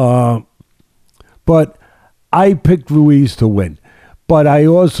 But I picked Ruiz to win. But I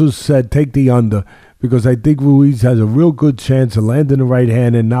also said take the under, because I think Ruiz has a real good chance of landing the right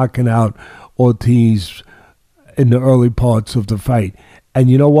hand and knocking out Ortiz in the early parts of the fight. And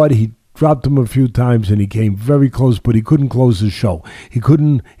you know what? He dropped him a few times and he came very close, but he couldn't close the show. He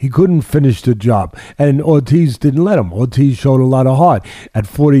couldn't finish the job. And Ortiz didn't let him. Ortiz showed a lot of heart at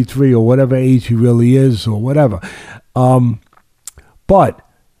 43 or whatever age he really is or whatever. But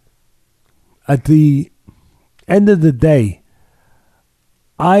at the end of the day,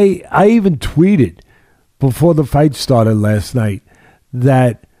 I even tweeted before the fight started last night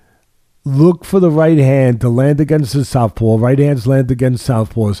that look for the right hand to land against the southpaw. Right hands land against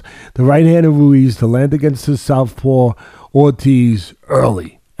southpaws. The right hand of Ruiz to land against the southpaw Ortiz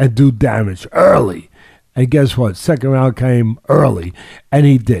early and do damage early. And guess what? Second round came early, and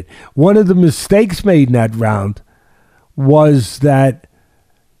he did. One of the mistakes made in that round was that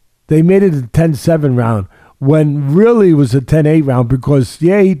they made it a 10-7 round when really it was a 10-8 round, because,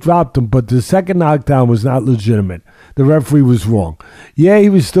 he dropped him, but the second knockdown was not legitimate. The referee was wrong. He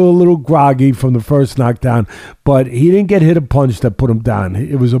was still a little groggy from the first knockdown, but he didn't get hit a punch that put him down.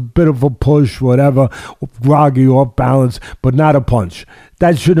 It was a bit of a push, whatever, groggy, off balance, but not a punch.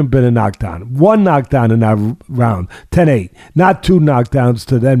 That shouldn't have been a knockdown. One knockdown in that round, 10-8. Not two knockdowns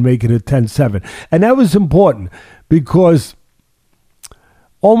to then make it a 10-7. And that was important, because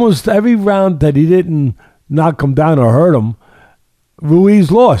almost every round that he didn't knock him down or hurt him, Ruiz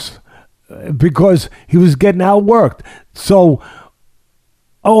lost, because he was getting outworked. So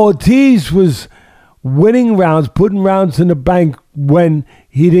Ortiz was winning rounds, putting rounds in the bank when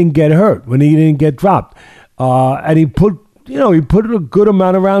he didn't get hurt, when he didn't get dropped. And he put a good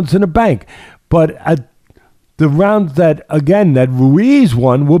amount of rounds in the bank. But at the rounds that Ruiz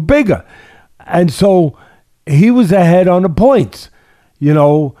won were bigger. And so he was ahead on the points,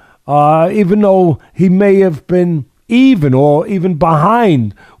 even though he may have been even or even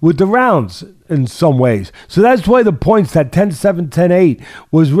behind with the rounds in some ways. So that's why the points, that 10-7, 10-8,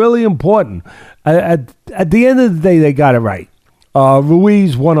 was really important. At the end of the day, they got it right.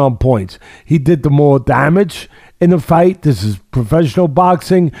 Ruiz won on points. He did the more damage in the fight. This is professional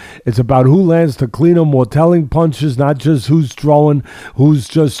boxing. It's about who lands the cleaner, more telling punches, not just who's throwing, who's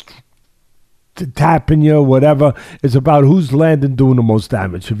just tapping you, whatever. It's about who's landing, doing the most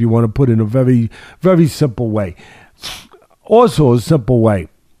damage, if you want to put it in a very, very simple way. Also, a simple way.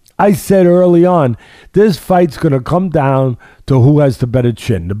 I said early on, this fight's going to come down to who has the better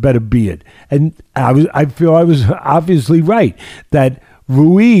chin, the better beard. And I feel I was obviously right that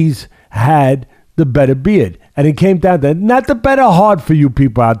Ruiz had the better beard. And it came down to not the better heart for you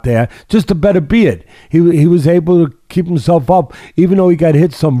people out there, just the better beard. He was able to keep himself up, even though he got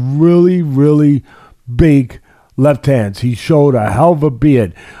hit some really, really big left hands. He showed a hell of a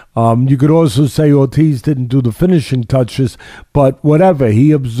beard. You could also say Ortiz didn't do the finishing touches, but whatever.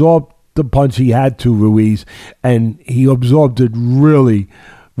 He absorbed the punch he had to, Ruiz, and he absorbed it really,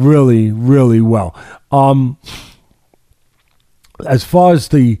 really, really well. As far as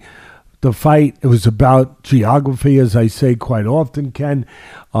the fight, it was about geography, as I say quite often, Ken.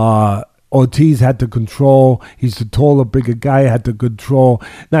 Ortiz had to control. He's the taller, bigger guy, had to control,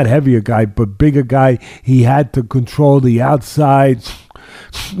 not heavier guy, but bigger guy. He had to control the outside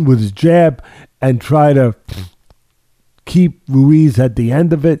with his jab and try to keep Ruiz at the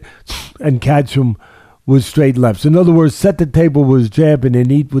end of it and catch him with straight lefts. In other words, set the table with his jab and then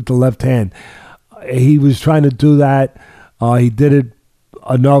eat with the left hand. He was trying to do that. He did it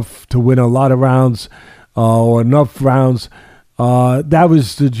enough to win a lot of rounds, or enough rounds. That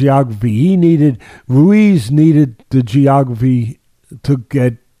was the geography. Ruiz needed the geography to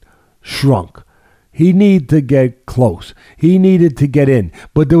get shrunk. He needed to get close. He needed to get in.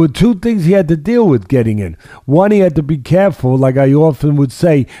 But there were two things he had to deal with getting in. One, he had to be careful, like I often would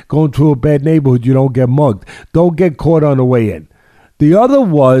say, going through a bad neighborhood, you don't get mugged. Don't get caught on the way in. The other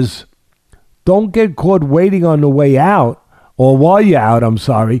was, don't get caught waiting on the way out, or while you're out,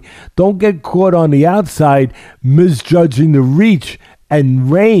 don't get caught on the outside misjudging the reach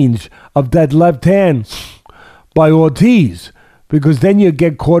and range of that left hand by Ortiz, because then you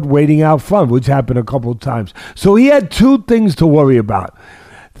get caught waiting out front, which happened a couple of times. So he had two things to worry about.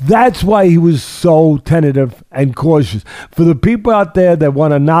 That's why he was so tentative and cautious. For the people out there that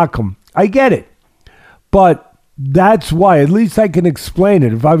want to knock him, I get it. But that's why, at least I can explain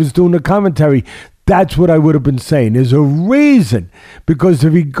it. If I was doing the commentary, that's what I would have been saying. There's a reason, because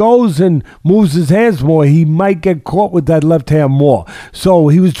if he goes and moves his hands more, he might get caught with that left hand more. So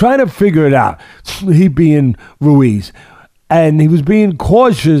he was trying to figure it out, he being Ruiz. And he was being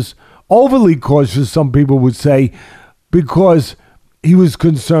cautious, overly cautious, some people would say, because he was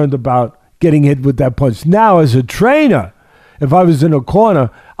concerned about getting hit with that punch. Now, as a trainer, if I was in a corner,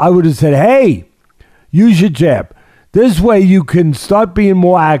 I would have said, hey, use your jab. This way you can start being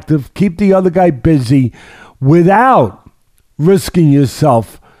more active, keep the other guy busy without risking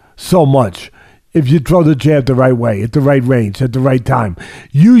yourself so much. If you throw the jab the right way, at the right range, at the right time.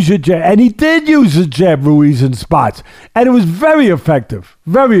 Use your jab. And he did use his jab, Ruiz, in spots. And it was very effective.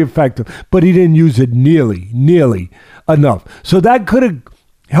 But he didn't use it nearly enough. So that could have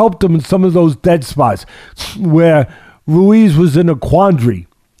helped him in some of those dead spots where Ruiz was in a quandary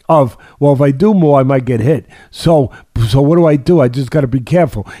of, well, if I do more, I might get hit. So what do? I just got to be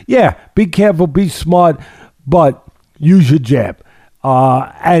careful. Yeah, be careful, be smart, but use your jab.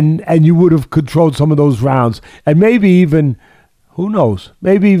 And you would have controlled some of those rounds and maybe even, who knows,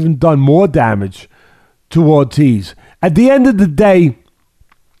 maybe even done more damage to Ortiz. At the end of the day,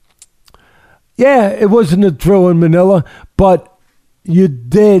 yeah, it wasn't a thrill in Manila, but you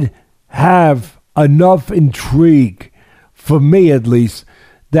did have enough intrigue, for me at least,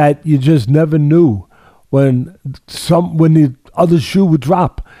 that you just never knew when the other shoe would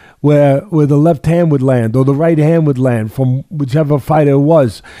drop. Where the left hand would land or the right hand would land from whichever fighter it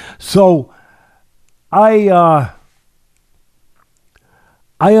was. So I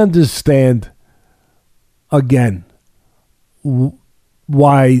understand, again,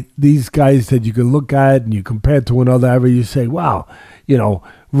 why these guys that you can look at and you compare to another era, you say, wow,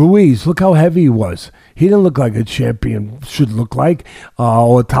 Ruiz, look how heavy he was. He didn't look like a champion should look like,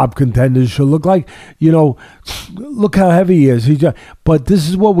 or top contenders should look like. Look how heavy he is. But this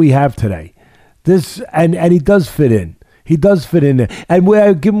is what we have today. And he does fit in. He does fit in there. And where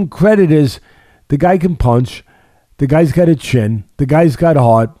I give him credit is the guy can punch. The guy's got a chin. The guy's got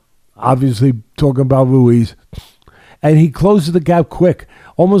heart. Obviously, talking about Ruiz. And he closes the gap quick,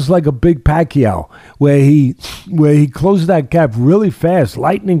 almost like a big Pacquiao, where he closes that gap really fast,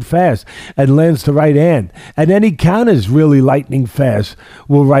 lightning fast, and lands the right hand. And then he counters really lightning fast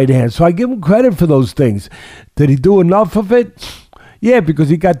with right hand. So I give him credit for those things. Did he do enough of it? Yeah, because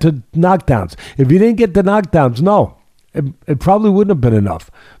he got to knockdowns. If he didn't get the knockdowns, no, it probably wouldn't have been enough.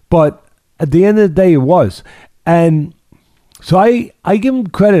 But at the end of the day, it was. And so I give him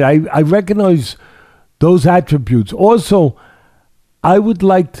credit. I recognize those attributes. Also, I would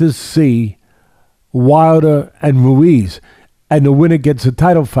like to see Wilder and Ruiz, and the winner gets a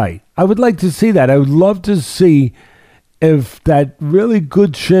title fight. I would like to see that. I would love to see if that really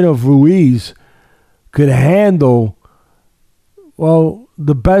good chin of Ruiz could handle, well,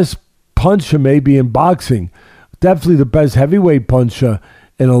 the best puncher maybe in boxing. Definitely the best heavyweight puncher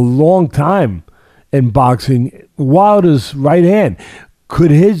in a long time in boxing. Wilder's right hand.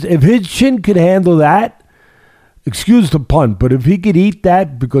 If his chin could handle that, excuse the pun, but if he could eat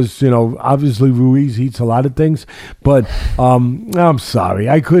that, because, obviously Ruiz eats a lot of things, but I'm sorry,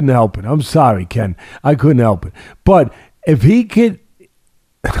 I couldn't help it. I'm sorry, Ken, I couldn't help it. But if he could,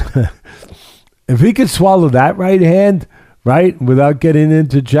 swallow that right hand, right, without getting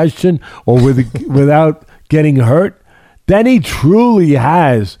indigestion or without getting hurt, then he truly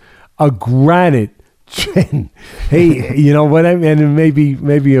has a granite chin. Hey, you know what I mean? And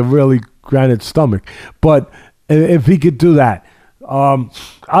maybe a really granite stomach. But if he could do that,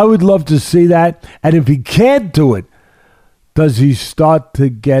 I would love to see that. And if he can't do it, does he start to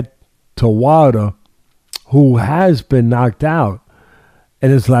get to Wilder, who has been knocked out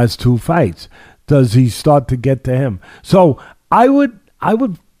in his last 2 fights? Does he start to get to him? So I would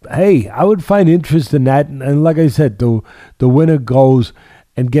find interest in that. And like I said, the winner goes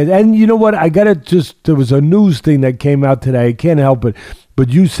and get. And you know what? There was a news thing that came out today. I can't help it, but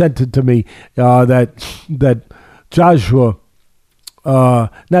you sent it to me that Joshua.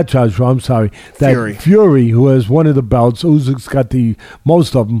 Not Joshua, I'm sorry. That Fury, who has one of the belts, Usyk's got the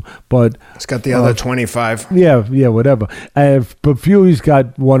most of them, but he's got the other 25. Yeah, whatever. But Fury's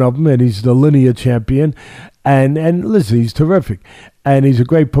got one of them, and he's the linear champion. And listen, he's terrific, and he's a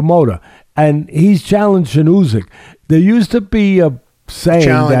great promoter. And he's challenging Usyk. There used to be a saying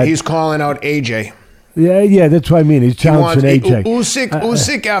that he's calling out AJ. Yeah, that's what I mean. He's challenging AJ.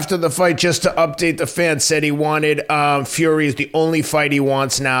 Usyk, after the fight, just to update the fans, said he wanted Fury is the only fight he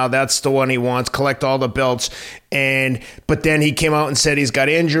wants now. That's the one he wants. Collect all the belts. But then he came out and said he's got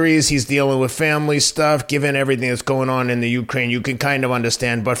injuries. He's dealing with family stuff. Given everything that's going on in the Ukraine, you can kind of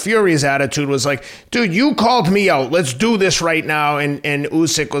understand. But Fury's attitude was like, dude, you called me out. Let's do this right now. And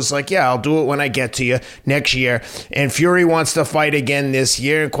Usyk was like, yeah, I'll do it when I get to you next year. And Fury wants to fight again this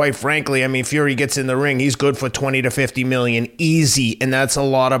year. And quite frankly, I mean, Fury gets in the ring, he's good for 20 to 50 million easy, and that's a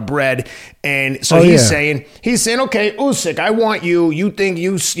lot of bread. And so he's saying, okay, Usyk, I want you. You think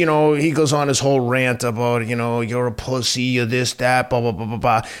you know, he goes on his whole rant about, you know, you're a pussy, you're this, that, blah, blah, blah, blah,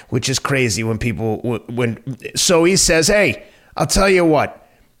 blah, which is crazy so he says, hey, I'll tell you what,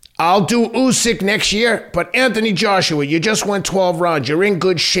 I'll do Usyk next year, but Anthony Joshua, you just went 12 rounds. You're in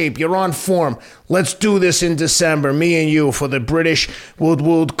good shape. You're on form. Let's do this in December, me and you, for the British,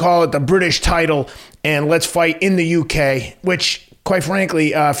 we'll call it the British title, and let's fight in the UK, which, quite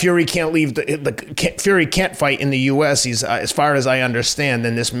frankly, Fury can't leave. Fury can't fight in the US. He's, as far as I understand,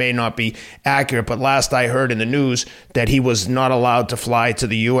 and this may not be accurate, but last I heard in the news that he was not allowed to fly to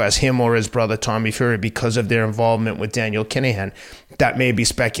the US, him or his brother Tommy Fury, because of their involvement with Daniel Kinahan. That may be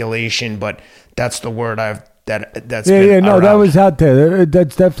speculation, but that's the word that's been around. That was out there.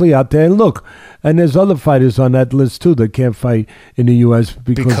 That's definitely out there. And look, and there's other fighters on that list too that can't fight in the US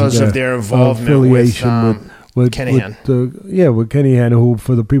because of their involvement affiliation with Kinahan. With Kinahan, who,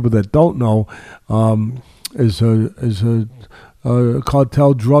 for the people that don't know, is a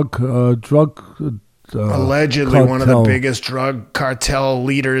cartel drug allegedly cartel. One of the biggest drug cartel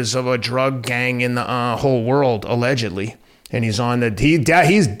leaders of a drug gang in the whole world, allegedly. And he's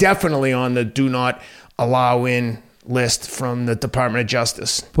definitely on the do not allow in list from the Department of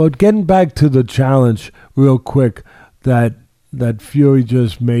Justice. But getting back to the challenge real quick that Fury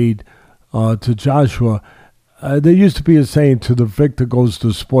just made to Joshua, there used to be a saying, to the victor goes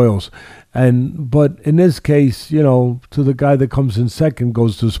the spoils. But in this case, you know, to the guy that comes in second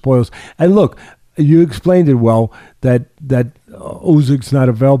goes the spoils. And look, you explained it well, that Usyk's not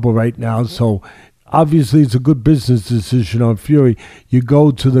available right now, so obviously it's a good business decision on Fury. You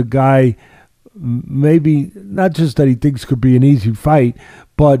go to the guy, maybe not just that he thinks could be an easy fight,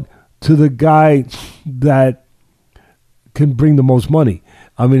 but to the guy that can bring the most money.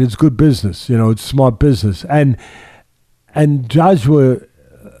 I mean, it's good business, you know, it's smart business. And Joshua,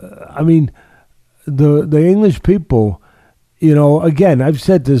 I mean, the English people, you know, again, I've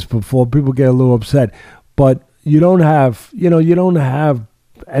said this before, people get a little upset, but you don't have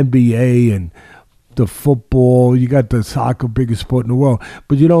NBA and the football, you got the soccer, biggest sport in the world,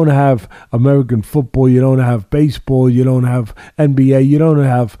 but you don't have American football, you don't have baseball, you don't have NBA, you don't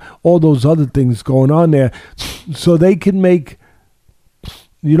have all those other things going on there. So they can make,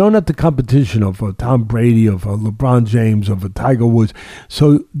 you don't have the competition of a Tom Brady, of a LeBron James, of a Tiger Woods.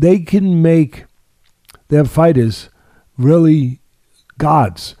 So they can make their fighters really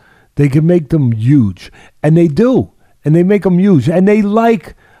gods. They can make them huge. And they do. And they make them huge. And they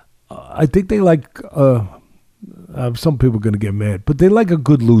like, I think they like, some people are going to get mad, but they like a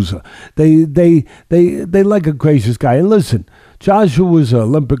good loser. They like a gracious guy. And listen, Joshua was an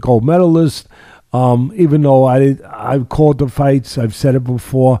Olympic gold medalist. Even though I've called the fights, I've said it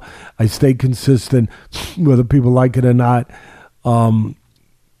before, I stay consistent, whether people like it or not.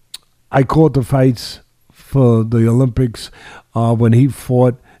 I called the fights for the Olympics when he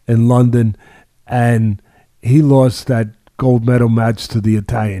fought in London, and he lost that gold medal match to the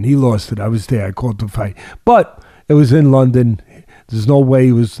Italian. He lost it. I was there. I called the fight. But it was in London. There's no way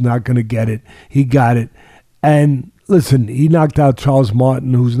he was not going to get it. He got it. And listen, he knocked out Charles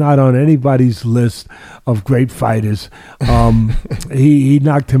Martin, who's not on anybody's list of great fighters. He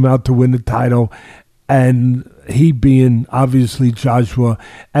knocked him out to win the title. and he being obviously Joshua,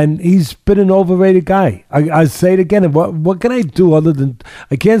 and he's been an overrated guy. I say it again. What can I do other than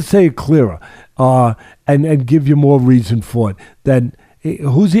I can't say it clearer, and give you more reason for it than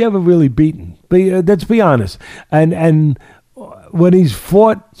who's he ever really beaten? Let's be honest. And when he has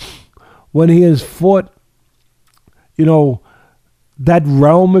fought, that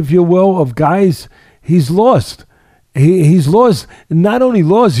realm, if you will, of guys, he's lost. He's lost. Not only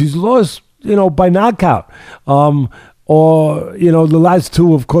lost, he's lost. By knockout. Or the last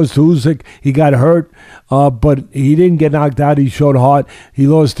two, of course, Usyk, he got hurt, but he didn't get knocked out. He showed heart. He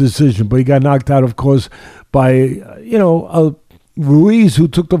lost decision, but he got knocked out, of course, by, Ruiz, who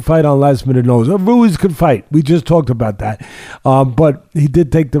took the fight on last minute notice. Ruiz could fight. We just talked about that. But he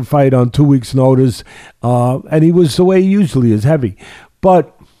did take the fight on 2 weeks' notice, and he was the way he usually is, heavy.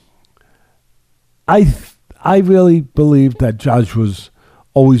 But I really believe that Joshua's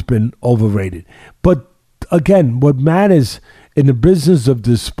always been overrated. But again, what matters in the business of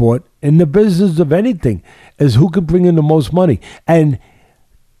this sport, in the business of anything, is who can bring in the most money. And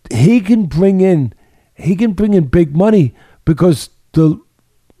he can bring in big money because the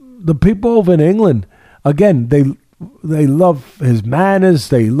people over in England, again, they love his manners,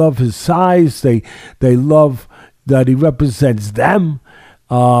 they love his size, they love that he represents them,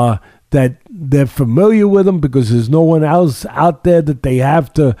 that they're familiar with him because there's no one else out there that they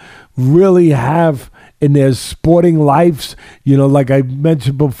have to really have in their sporting lives. Like I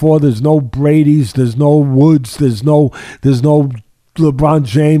mentioned before, there's no Brady's, there's no Woods, there's no LeBron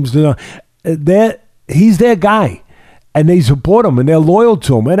James. He's their guy, and they support him and they're loyal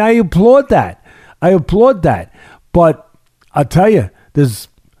to him, and I applaud that. But I'll tell you, there's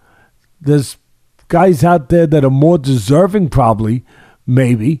guys out there that are more deserving, probably,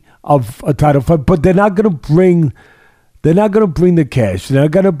 maybe, of a title fight, but they're not going to bring the cash. They're not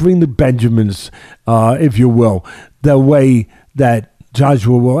going to bring the Benjamins, if you will, the way that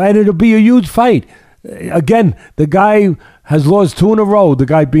Joshua will. And it'll be a huge fight. Again, the guy has lost 2 in a row, the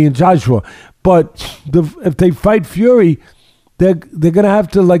guy being Joshua. But if they fight Fury, they're going to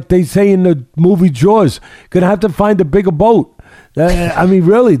have to, like they say in the movie Jaws, going to have to find a bigger boat. I mean,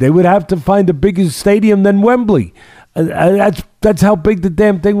 really, they would have to find a bigger stadium than Wembley. That's how big the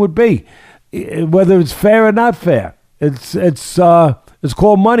damn thing would be, whether it's fair or not fair. It's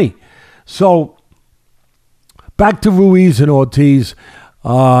called money. So back to Ruiz and Ortiz.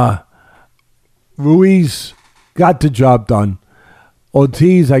 Ruiz got the job done.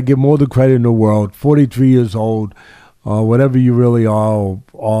 Ortiz, I give him all the credit in the world. 43 years old, whatever you really are,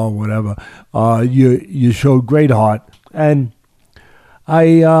 or whatever. You showed great heart, and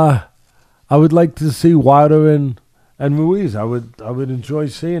I would like to see Wilder and Ruiz. I would enjoy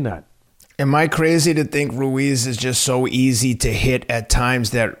seeing that. Am I crazy to think Ruiz is just so easy to hit at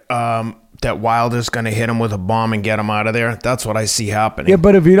times that that Wilder's going to hit him with a bomb and get him out of there? That's what I see happening. Yeah,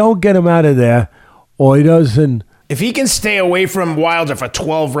 but if you don't get him out of there, or he doesn't... If he can stay away from Wilder for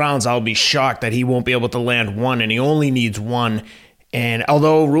 12 rounds, I'll be shocked that he won't be able to land one, and he only needs one. And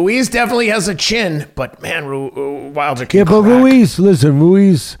although Ruiz definitely has a chin, but man, Wilder can crack. Ruiz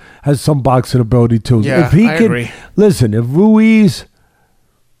has some boxing ability too. Yeah, I agree. Listen, if Ruiz...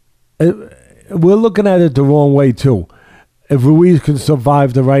 we're looking at it the wrong way too. If Ruiz can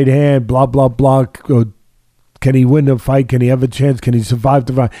survive the right hand, blah, blah, blah, can he win the fight? Can he have a chance? Can he survive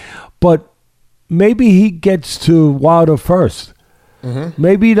the fight? But maybe he gets to Wilder first. Mm-hmm.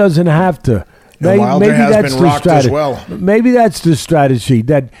 Maybe he doesn't have to. Wilder has been rocked as well. Maybe that's the strategy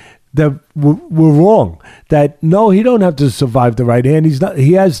that we're wrong. That no, he don't have to survive the right hand.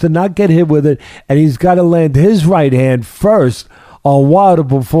 He has to not get hit with it, and he's got to land his right hand first on Wilder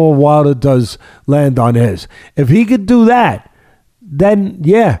before Wilder does land on his. If he could do that, then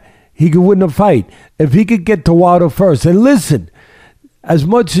yeah, he could win the fight. If he could get to Wilder first, and listen. As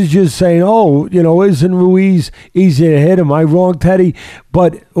much as you're saying, isn't Ruiz easy to hit? Am I wrong, Teddy?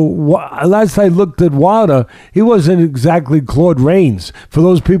 But last I looked at Wilder, he wasn't exactly Claude Rains. For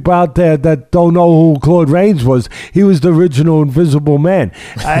those people out there that don't know who Claude Rains was, he was the original Invisible Man.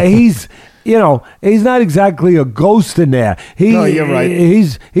 He's not exactly a ghost in there. No, you're right.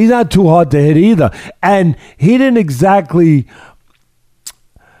 He's not too hard to hit either. And he didn't exactly...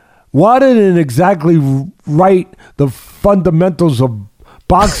 Wilder didn't exactly write the fundamentals of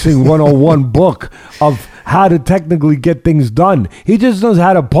boxing 101 book of how to technically get things done. He just knows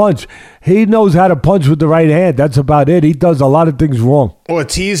how to punch. he knows how to punch with the right hand. That's about it. He does a lot of things wrong.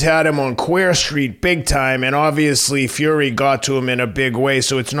 Ortiz had him on Queer Street big time, and obviously Fury got to him in a big way,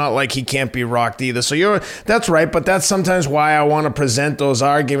 so it's not like he can't be rocked either. So that's right, but that's sometimes why I want to present those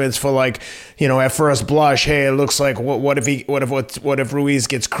arguments for, like, you know, at first blush, hey, it looks like what if Ruiz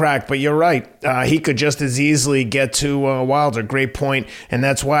gets cracked? But you're right, he could just as easily get to Wilder. Great point, and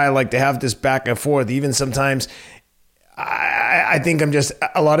that's why I like to have this back and forth. Even sometimes, I think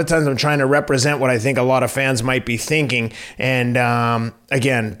a lot of times I'm trying to represent what I think a lot of fans might be thinking. And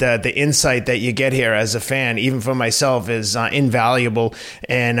again, the insight that you get here as a fan, even for myself, is invaluable.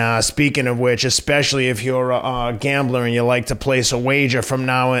 And speaking of which, especially if you're a gambler and you like to place a wager from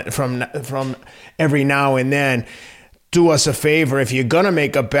every now and then, do us a favor. If you're going to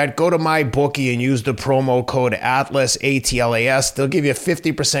make a bet, go to my bookie and use the promo code ATLAS, ATLAS. They'll give you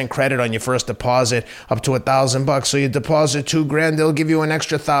 50% credit on your first deposit up to $1,000. So you deposit $2,000, they'll give you an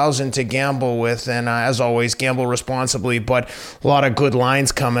extra $1,000 to gamble with. And as always, gamble responsibly. But a lot of good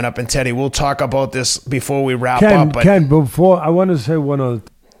lines coming up. And Teddy, we'll talk about this before we wrap up. Ken, before, I want to say one other.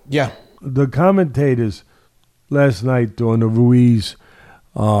 Yeah. The commentators last night during the Ruiz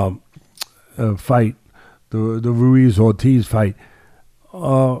fight, the Ruiz-Ortiz fight,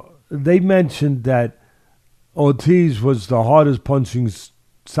 they mentioned that Ortiz was the hardest punching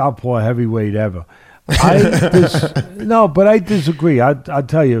southpaw heavyweight ever. But I disagree. I'll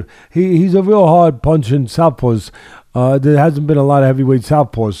tell you, he's a real hard punching southpaws. There hasn't been a lot of heavyweight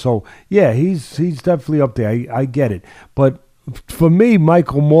southpaws, so yeah, he's definitely up there. I get it. But for me,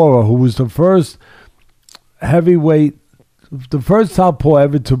 Michael Moorer, who was the first southpaw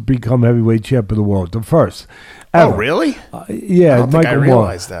ever to become heavyweight champ of the world. The first ever. Oh, really? Yeah, I don't think I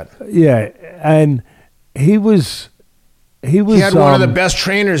realized that. Yeah, and he was. He had one of the best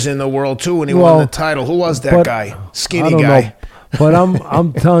trainers in the world too when he won the title. Who was that guy? Skinny guy. Know. But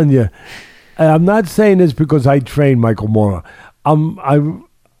I'm telling you, I'm not saying this because I trained Michael Moorer.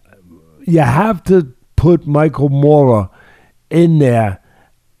 You have to put Michael Moorer in there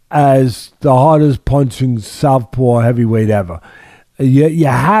as the hardest punching southpaw heavyweight ever. You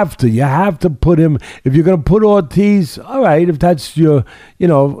have to put him. If you're going to put Ortiz, all right, if that's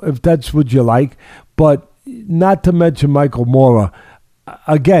if that's what you like, but not to mention Michael Moorer.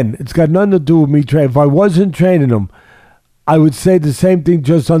 Again, it's got nothing to do with me training. If I wasn't training him, I would say the same thing,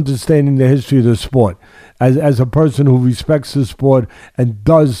 just understanding the history of the sport. As a person who respects the sport and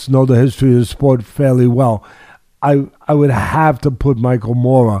does know the history of the sport fairly well, I would have to put Michael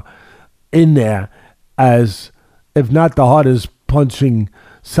Moorer in there as, if not the hardest punching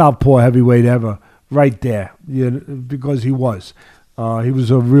southpaw heavyweight ever, right there, because he was. He was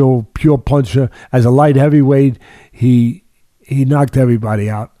a real pure puncher. As a light heavyweight, he knocked everybody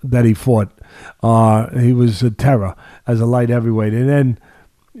out that he fought. He was a terror as a light heavyweight. And then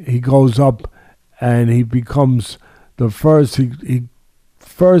he goes up and he becomes the first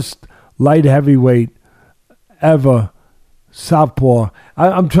light heavyweight ever southpaw.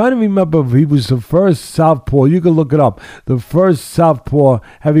 I'm trying to remember if he was the first southpaw. You can look it up. The first southpaw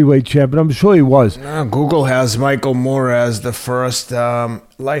heavyweight champion. I'm sure he was. Google has Michael Moorer as the first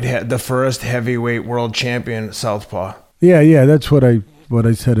the first heavyweight world champion southpaw. Yeah. That's what I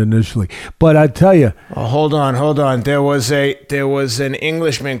said initially. But I tell you. Oh, hold on. There was an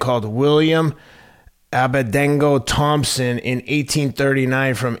Englishman called William Abedango Thompson in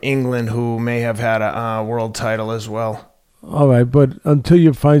 1839 from England who may have had a world title as well. All right, but until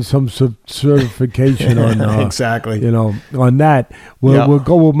you find some certification on exactly, on that, we'll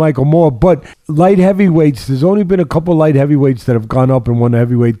go with Michael Moorer. But light heavyweights, there's only been a couple light heavyweights that have gone up and won a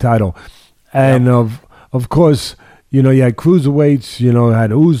heavyweight title, and of course, you had cruiserweights, you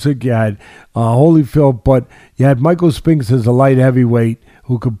had Usyk, you had Holyfield, but you had Michael Spinks as a light heavyweight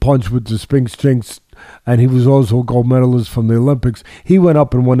who could punch with the Spinks strength. And he was also a gold medalist from the Olympics. He went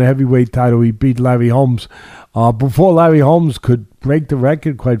up and won the heavyweight title. He beat Larry Holmes. Before Larry Holmes could break the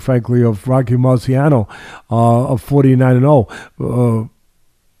record, quite frankly, of Rocky Marciano of 49-0.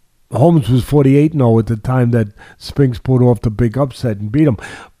 Holmes was 48-0 at the time that Spinks pulled off the big upset and beat him.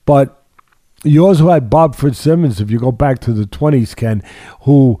 But you also had Bob Fitzsimmons, if you go back to the 20s, Ken,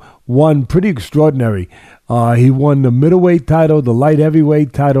 who won pretty extraordinary. He won the middleweight title, the light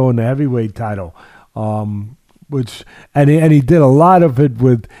heavyweight title, and the heavyweight title. And he did a lot of it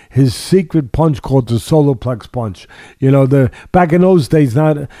with his secret punch called the solar plex punch. Back in those days,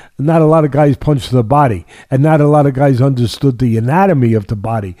 not a lot of guys punched the body, and not a lot of guys understood the anatomy of the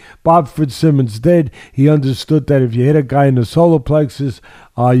body. Bob Fitzsimmons did. He understood that if you hit a guy in the solar plexus,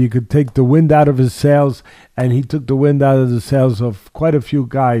 you could take the wind out of his sails, and he took the wind out of the sails of quite a few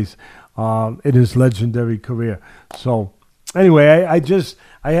guys in his legendary career. So anyway,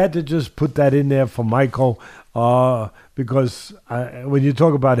 I had to just put that in there for Michael because when you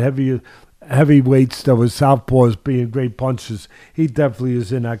talk about heavyweights that were southpaws being great punchers, he definitely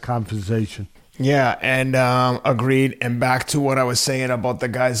is in that conversation. Yeah, and agreed. And back to what I was saying about the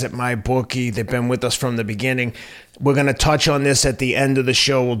guys at my bookie, they've been with us from the beginning. We're going to touch on this at the end of the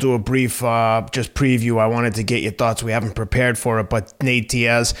show. We'll do a brief just preview. I wanted to get your thoughts. We haven't prepared for it, but Nate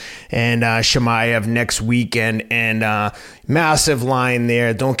Diaz and Chimaev next weekend, and massive line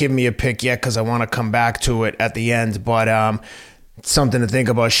there. Don't give me a pick yet because I want to come back to it at the end, but something to think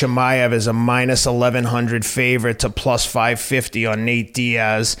about. Chimaev is a minus 1,100 favorite to plus 550 on Nate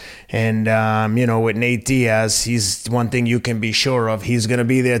Diaz. And, with Nate Diaz, he's one thing you can be sure of. He's going to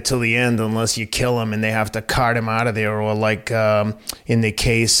be there till the end unless you kill him and they have to cart him out of there. Or like in the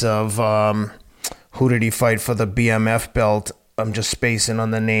case of, who did he fight for the BMF belt? I'm just spacing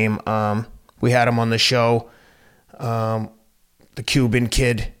on the name. We had him on the show. The Cuban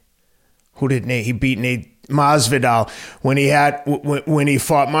kid. Who did Nate? He beat Nate Masvidal. When he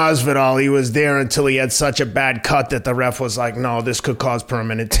fought Masvidal, he was there until he had such a bad cut that the ref was like, no, this could cause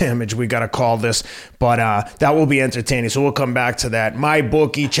permanent damage. We got to call this. But that will be entertaining. So we'll come back to that.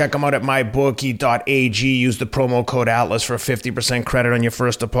 MyBookie, check them out at mybookie.ag. Use the promo code Atlas for a 50% credit on your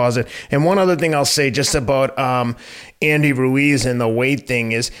first deposit. And one other thing I'll say just about Andy Ruiz and the weight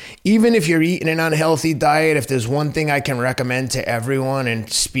thing is, even if you're eating an unhealthy diet, if there's one thing I can recommend to everyone,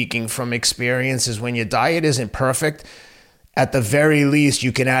 and speaking from experience, is when your diet isn't perfect, at the very least,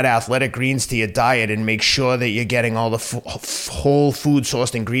 you can add athletic greens to your diet and make sure that you're getting all the whole food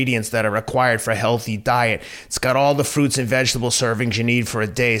sourced ingredients that are required for a healthy diet. It's got all the fruits and vegetable servings you need for a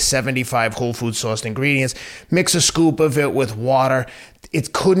day, 75 whole food sourced ingredients. Mix a scoop of it with water.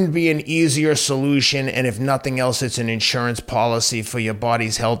 It couldn't be an easier solution, and if nothing else, it's an insurance policy for your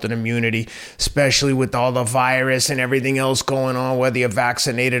body's health and immunity, especially with all the virus and everything else going on, whether you're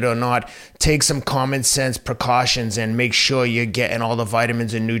vaccinated or not. Take some common sense precautions and make sure you're getting all the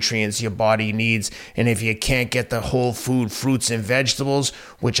vitamins and nutrients your body needs. And if you can't get the whole food, fruits and vegetables,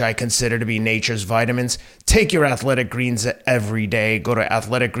 which I consider to be nature's vitamins, take your athletic greens every day. Go to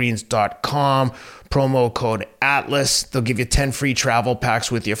athleticgreens.com. Promo code Atlas. They'll give you 10 free travel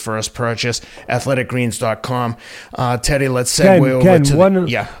packs with your first purchase. Athleticgreens.com. Teddy, let's segue over to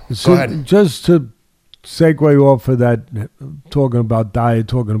go ahead. Just to segue off of that, talking about diet,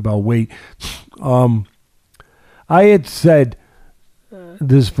 talking about weight, I had said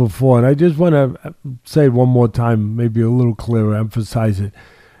this before, and I just want to say it one more time, maybe a little clearer, emphasize it,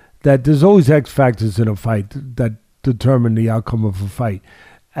 that there's always X factors in a fight that determine the outcome of a fight.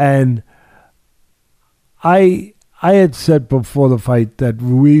 And I had said before the fight that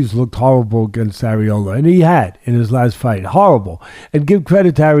Ruiz looked horrible against Arreola, and he had in his last fight. Horrible. And give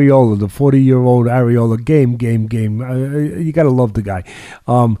credit to Arreola, the 40-year-old Arreola. Game. You got to love the guy.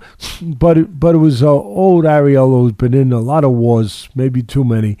 But it was old Arreola who's been in a lot of wars, maybe too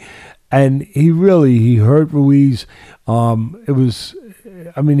many. And he hurt Ruiz. He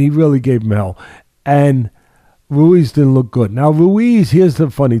really gave him hell. And Ruiz didn't look good. Now, Ruiz, here's the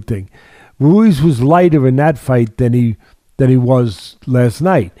funny thing. Ruiz was lighter in that fight than he was last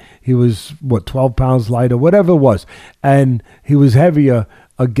night. He was, 12 pounds lighter, whatever it was. And he was heavier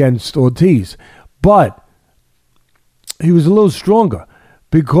against Ortiz. But he was a little stronger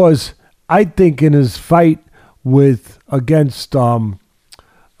because I think in his fight against the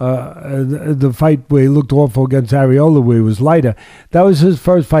fight where he looked awful against Arreola, where he was lighter, that was his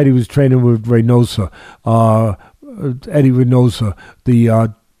first fight. He was training with Reynoso, Eddie Reynoso,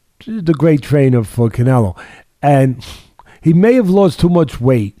 the great trainer for Canelo. And he may have lost too much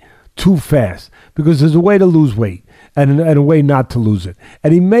weight too fast, because there's a way to lose weight and a way not to lose it.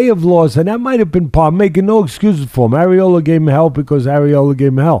 And he may have lost, and that might have been part, making no excuses for him. Arreola gave him hell because Arreola gave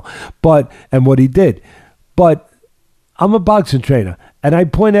him hell. And what he did. But I'm a boxing trainer, and I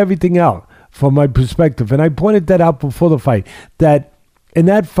point everything out from my perspective. And I pointed that out before the fight, that in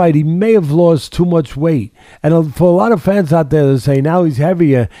that fight, he may have lost too much weight. And for a lot of fans out there that say now he's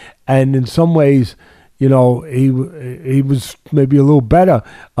heavier, and in some ways, he was maybe a little better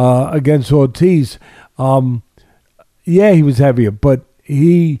against Ortiz. He was heavier, but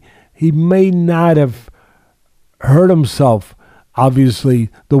he may not have hurt himself, obviously,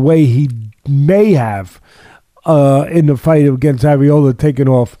 the way he may have in the fight against Arreola, taking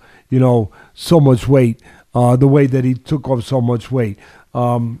off, so much weight, the way that he took off so much weight.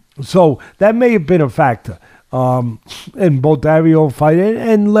 So that may have been a factor in both the Arreola fight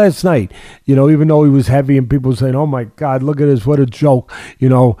and last night. Even though he was heavy and people saying, "Oh my God, look at this, what a joke!"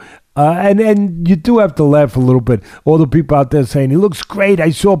 And you do have to laugh a little bit. All the people out there saying, he looks great.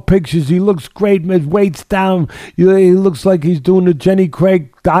 I saw pictures. He looks great. His weight's down. He looks like he's doing the Jenny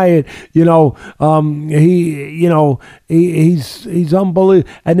Craig diet. He's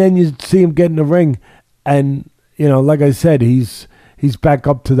unbelievable. And then you see him get in the ring. And, like I said, he's back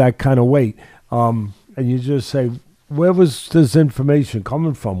up to that kind of weight. And you just say, where was this information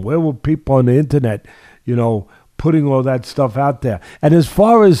coming from? Where were people on the internet, putting all that stuff out there? And as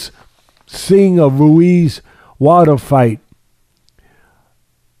far as seeing a Ruiz Wilder fight,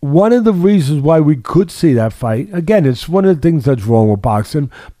 one of the reasons why we could see that fight, again, it's one of the things that's wrong with boxing,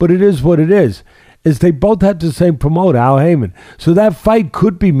 but it is what it is they both had the same promoter, Al Heyman. So that fight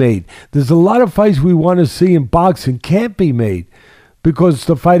could be made. There's a lot of fights we want to see in boxing can't be made because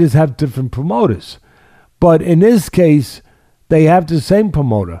the fighters have different promoters. But in this case, they have the same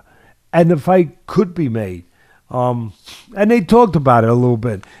promoter, and the fight could be made. And they talked about it a little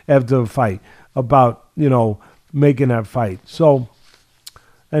bit after the fight, about, making that fight. So,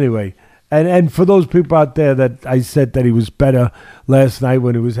 anyway, and for those people out there that I said that he was better last night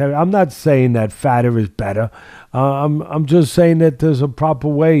when he was heavy, I'm not saying that fatter is better. I'm just saying that there's a proper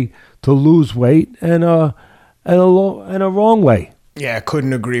way to lose weight and a wrong way. Yeah,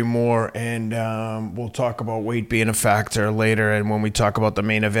 couldn't agree more. And we'll talk about weight being a factor later and when we talk about the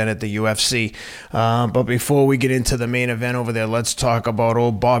main event at the UFC. But before we get into the main event over there, let's talk about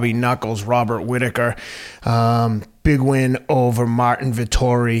old Bobby Knuckles, Robert Whittaker. Big win over Martin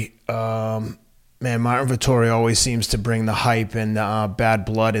Vettori. Martin Vettori always seems to bring the hype and bad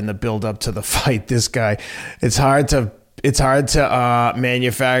blood in the build up to the fight. This guy, it's hard to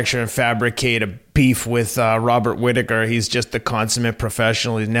manufacture and fabricate a beef with Robert Whittaker. He's just a consummate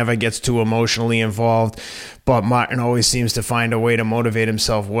professional. He never gets too emotionally involved. But Martin always seems to find a way to motivate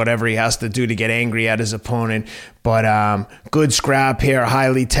himself, whatever he has to do to get angry at his opponent. But good scrap here,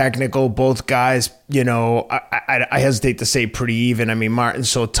 highly technical. Both guys, I hesitate to say pretty even. I mean, Martin's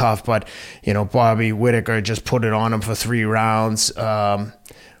so tough, but, Bobby Whittaker just put it on him for 3 rounds.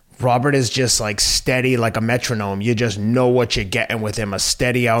 Robert is just like steady, like a metronome. You just know what you're getting with him. A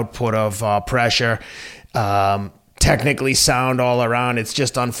steady output of pressure. Technically sound all around. It's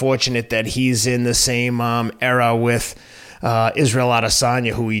just unfortunate that he's in the same era with Israel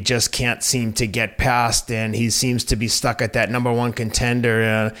Adesanya, who he just can't seem to get past. And he seems to be stuck at that number 1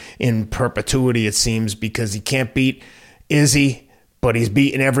 contender in perpetuity, it seems, because he can't beat Izzy, but he's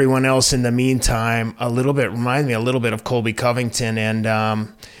beaten everyone else in the meantime. Reminds me a little bit of Colby Covington and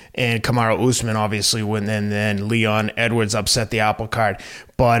Kamaru Usman, obviously, when then Leon Edwards upset the apple cart.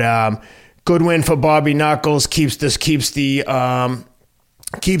 But good win for Bobby Knuckles. Keeps his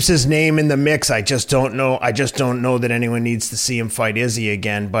name in the mix. I just don't know that anyone needs to see him fight Izzy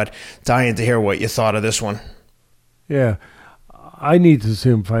again. But dying to hear what you thought of this one. Yeah. I need to see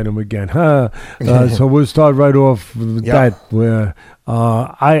him fight him again. So we'll start right off with that. Where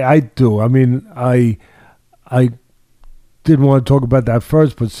I do. I mean, I didn't want to talk about that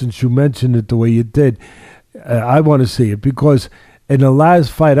first, but since you mentioned it the way you did, I want to see it because in the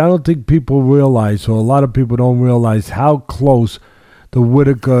last fight, I don't think people realize, or a lot of people don't realize how close the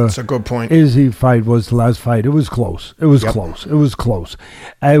Whittaker That's a good point. Izzy fight was the last fight. It was close. It was close. It was close.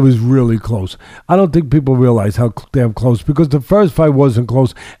 It was really close. I don't think people realize how damn close because the first fight wasn't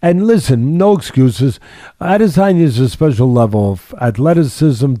close. And listen, no excuses. Adesanya is a special level of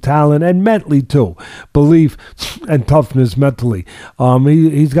athleticism, talent, and mentally too. Belief and toughness mentally.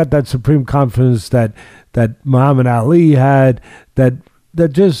 He's got that supreme confidence that Muhammad Ali had, that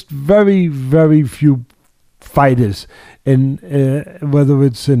just very, very few fighters in whether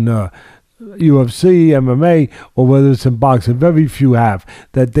it's in UFC, MMA, or whether it's in boxing, very few have,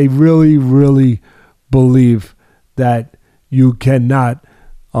 that they really, really believe that you cannot,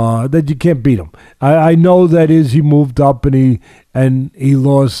 that you can't beat them. I know that Izzy moved up and he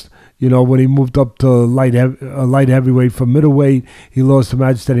lost. When he moved up to light heavyweight from middleweight, he lost a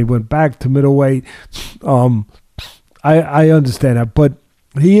match. Then he went back to middleweight. I understand that, but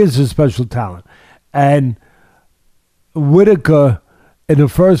he is a special talent, and Whittaker, in the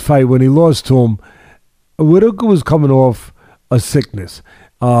first fight when he lost to him, Whittaker was coming off a sickness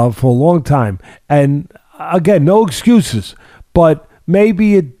for a long time. And again, no excuses, but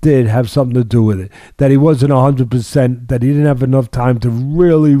maybe it did have something to do with it, that he wasn't 100%, that he didn't have enough time to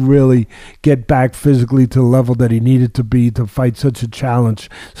really, really get back physically to the level that he needed to be to fight such a challenge,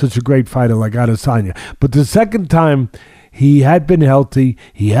 such a great fighter like Adesanya. But the second time, he had been healthy,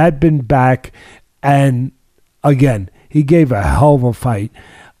 he had been back, and again, he gave a hell of a fight.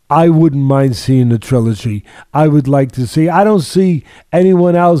 I wouldn't mind seeing the trilogy. I would like to see. I don't see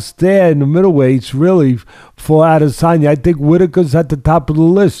anyone else there in the middleweights really for Adesanya. I think Whittaker's at the top of the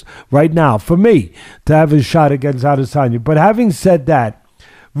list right now for me to have a shot against Adesanya. But having said that,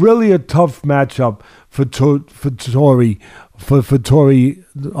 really a tough matchup for Tory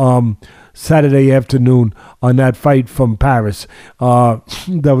Saturday afternoon on that fight from Paris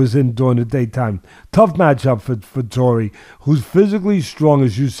that was in during the daytime. Tough matchup for Tory, who's physically strong,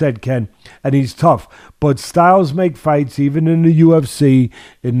 as you said, Ken, and he's tough. But styles make fights, even in the UFC,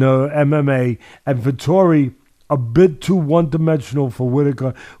 in the MMA. And for Tory, a bit too one-dimensional for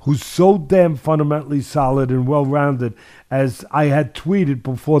Whittaker, who's so damn fundamentally solid and well-rounded, as I had tweeted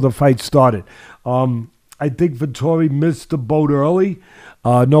before the fight started. I think Vettori missed the boat early.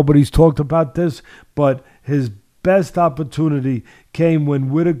 Nobody's talked about this, but his best opportunity came when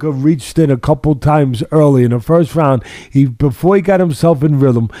Whittaker reached in a couple times early in the first round. Before he got himself in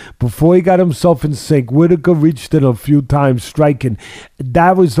rhythm, before he got himself in sync, Whittaker reached in a few times striking.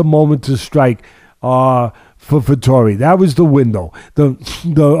 That was the moment to strike for Vettori. That was the window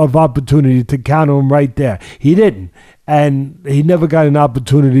of opportunity to counter him right there. He didn't. And he never got an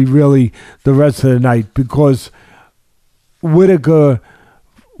opportunity really the rest of the night because Whittaker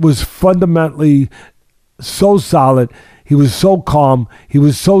was fundamentally so solid. He was so calm. He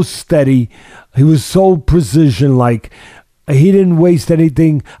was so steady. He was so precision-like. He didn't waste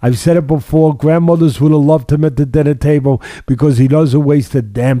anything. I've said it before. Grandmothers would have loved him at the dinner table because he doesn't waste a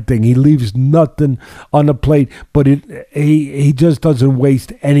damn thing. He leaves nothing on the plate, but he just doesn't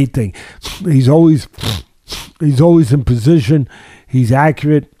waste anything. He's always in position. He's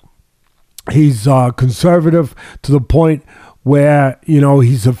accurate. He's conservative to the point where,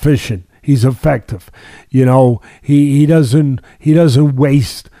 he's efficient. He's effective. He doesn't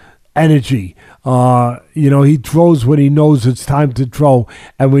waste energy. He throws when he knows it's time to throw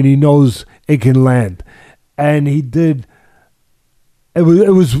and when he knows it can land. And he did. It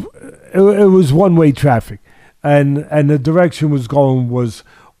was one-way traffic, and the direction was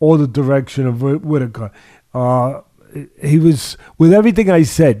all the direction of Whittaker. He was, with everything I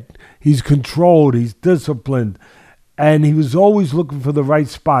said, he's controlled, he's disciplined, and he was always looking for the right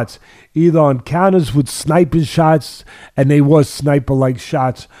spots, either on counters with sniper shots, and they were sniper-like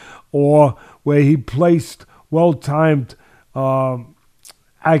shots, or where he placed well-timed,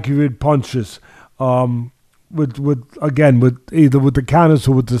 accurate punches, with either with the counters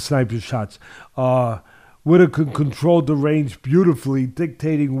or with the sniper shots. Whittaker controlled the range beautifully,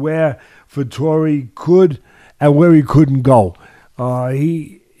 dictating where Vettori could and where he couldn't go.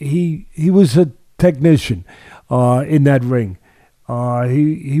 He was a technician in that ring.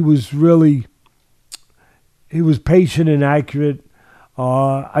 He was patient and accurate.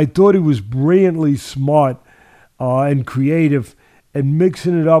 I thought he was brilliantly smart and creative, and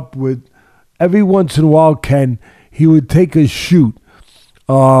mixing it up with every once in a while, Ken, he would take a shoot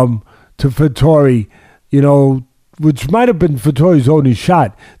to Vettori, which might have been Vettori's only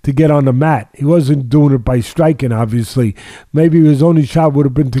shot to get on the mat. He wasn't doing it by striking, obviously. Maybe his only shot would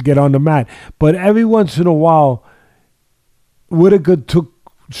have been to get on the mat. But every once in a while, Whittaker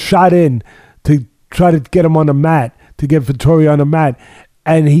shot in to try to get him on the mat, to get Vettori on the mat.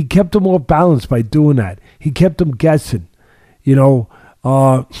 And he kept him off balance by doing that. He kept him guessing. He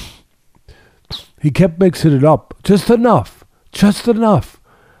kept mixing it up. Just enough.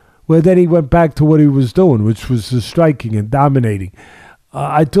 Where then he went back to what he was doing, which was the striking and dominating.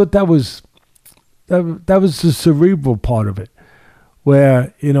 I thought that was the cerebral part of it,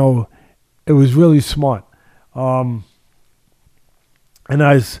 where it was really smart. And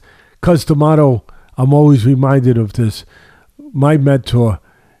as Customato, I'm always reminded of this. My mentor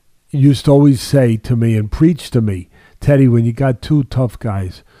used to always say to me and preach to me, Teddy, when you got two tough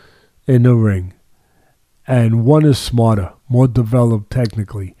guys in the ring, and one is smarter, more developed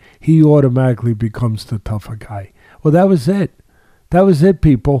technically, he automatically becomes the tougher guy. Well, that was it. That was it,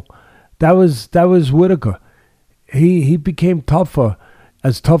 people. That was Whittaker. He became tougher,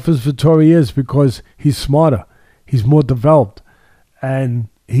 as tough as Vettori is, because he's smarter. He's more developed. And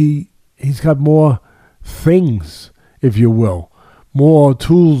he's got more things, if you will, more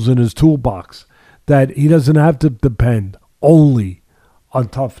tools in his toolbox that he doesn't have to depend only on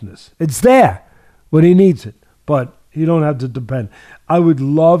toughness. It's there when he needs it, but you don't have to depend. I would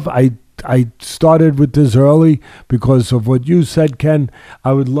love, I started with this early because of what you said, Ken.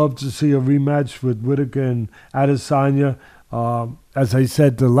 I would love to see a rematch with Whittaker and Adesanya. As I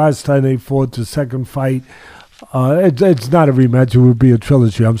said, the last time they fought, the second fight, it's not a rematch, it would be a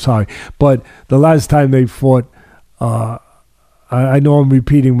trilogy, I'm sorry. But the last time they fought, I know I'm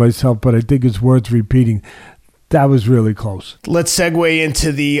repeating myself, but I think it's worth repeating. that was really close. Let's segue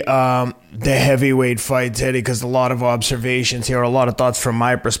into the heavyweight fight, Teddy, because a lot of observations here, a lot of thoughts from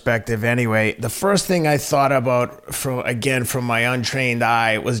my perspective anyway. The first thing I thought about, from my untrained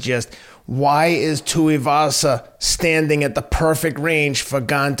eye, was just, why is Tuivasa standing at the perfect range for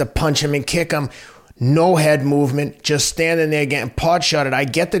Gane to punch him and kick him? No head movement, just standing there getting pot shotted. I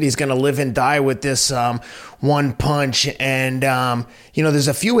get that he's going to live and die with this one punch, and there's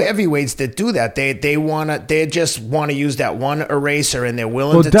a few heavyweights that do that. They just want to use that one eraser, and they're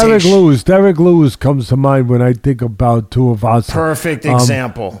willing to Derek take. Derek Lewis comes to mind when I think about Tuivasa. Perfect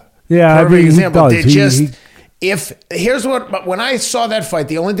example. Yeah, perfect example. He does. When I saw that fight,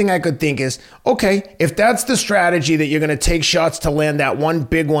 the only thing I could think is, okay, if that's the strategy that you're going to take shots to land that one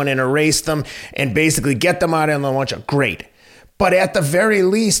big one and erase them and basically get them out in the launch, great. But at the very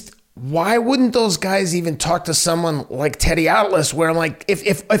least, why wouldn't those guys even talk to someone like Teddy Atlas, where I'm like,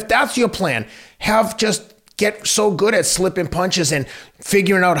 if that's your plan, get so good at slipping punches and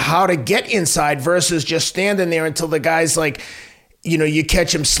figuring out how to get inside versus just standing there until the guy's like, you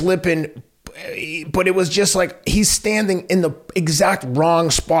catch him slipping. But it was just like he's standing in the exact wrong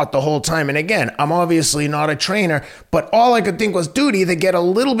spot the whole time. And again, I'm obviously not a trainer, but all I could think was, dude, either get a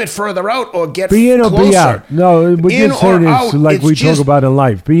little bit further out or get be in closer. Or be out. No, what you're saying is like we talk about in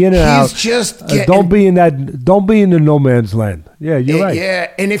life. Be in and out. Don't be in the no man's land. Yeah, you're right.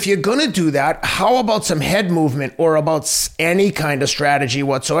 Yeah, and if you're gonna do that, how about some head movement or about any kind of strategy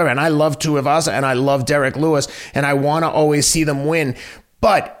whatsoever? And I love Tuivasa and I love Derek Lewis, and I want to always see them win,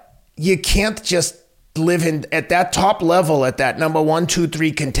 but you can't just live at that top level, at that number 1, 2,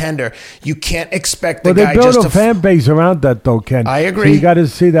 3 contender. You can't expect the guy just to... They build a fan base around that, though, Ken. I agree. So you got to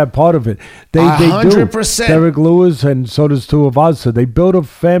see that part of it. They 100%. Do. Derek Lewis and so does Tuivasa. They build a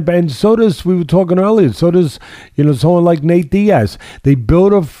fan base, and so does, we were talking earlier, so does someone like Nate Diaz. They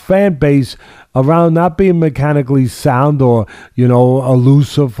build a fan base around not being mechanically sound or,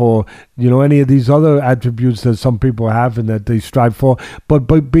 elusive or, any of these other attributes that some people have and that they strive for, but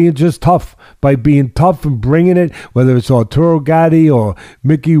by being just tough, by being tough and bringing it, whether it's Arturo Gatti or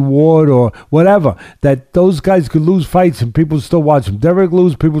Mickey Ward or whatever, that those guys could lose fights and people still watch them. Derek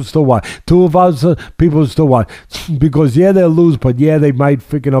Lewis, people still watch. Tuivasa, people still watch. Because, they'll lose, but they might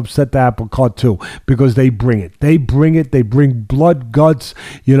freaking upset the apple cart too, because they bring it. They bring blood, guts,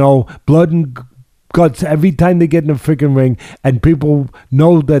 blood and guts every time they get in a freaking ring, and people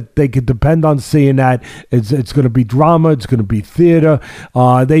know that they can depend on seeing that. It's going to be drama. It's going to be theater.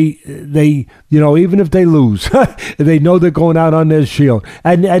 They even if they lose, they know they're going out on their shield.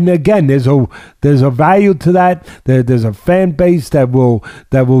 And again, there's a value to that. There's a fan base that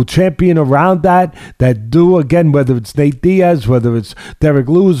will champion around that do, again, whether it's Nate Diaz, whether it's Derek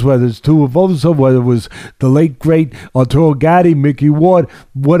Lewis, whether it's Tuivasa, whether it was the late great Arturo Gatti, Mickey Ward,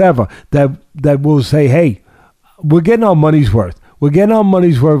 whatever, that will say, hey, we're getting our money's worth. We're getting our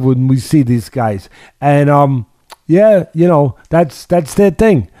money's worth when we see these guys. And, that's their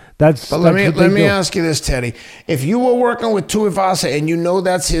thing. Let me ask you this, Teddy. If you were working with Tuivasa and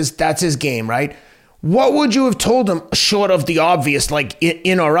that's his game, right? What would you have told him, short of the obvious, like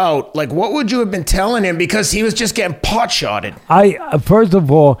in or out? Like, what would you have been telling him? Because he was just getting pot-shotted. First of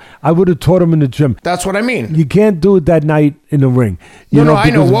all, I would have taught him in the gym. That's what I mean. You can't do it that night in the ring.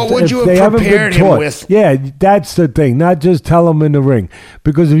 I know. What would you have prepared him with? Yeah, that's the thing. Not just tell him in the ring.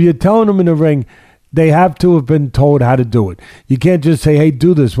 Because if you're telling him in the ring, they have to have been told how to do it. You can't just say, hey,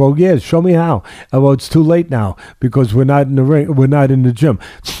 do this. Well, show me how. Well, it's too late now because we're not in the ring. We're not in the gym.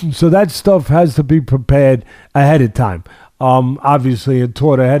 So that stuff has to be prepared ahead of time. Obviously, and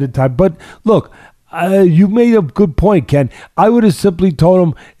taught ahead of time. But look, you made a good point, Ken. I would have simply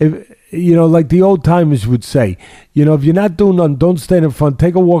told him, like the old timers would say, if you're not doing nothing, don't stand in front.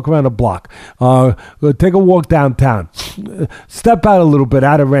 Take a walk around the block. Take a walk downtown. Step out a little bit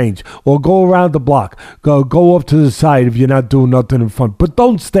out of range, or go around the block. Go up to the side if you're not doing nothing in front. But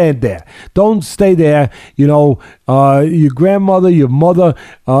don't stand there. Don't stay there. Your grandmother, your mother,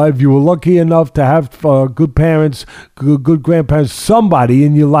 if you were lucky enough to have good parents, good grandparents, somebody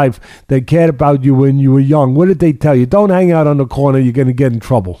in your life that cared about you when you were young. What did they tell you? Don't hang out on the corner. You're going to get in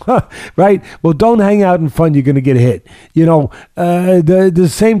trouble. Right? Well, don't hang out in front. You're going to get hit. The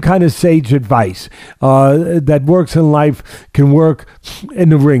same kind of sage advice that works in life can work in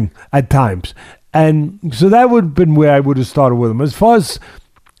the ring at times. And so that would have been where I would have started with him. As far as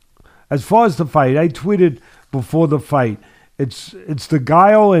the fight, I tweeted before the fight, it's the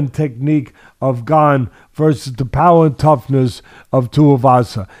guile and technique of Gane versus the power and toughness of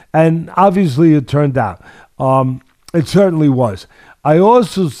Tuivasa. And obviously it turned out. It certainly was. I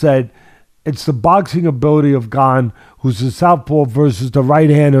also said it's the boxing ability of Gane, who's the southpaw, versus the right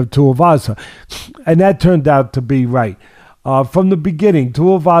hand of Tuivasa. And that turned out to be right. From the beginning,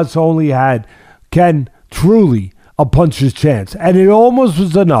 Tuivasa only had Ken truly a puncher's chance. And it almost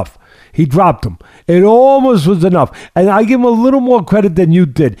was enough. He dropped him. It almost was enough. And I give him a little more credit than you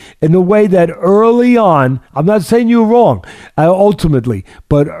did in the way that early on, I'm not saying you're wrong, ultimately,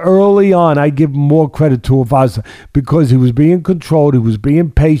 but early on, I give more credit to Tuivasa because he was being controlled. He was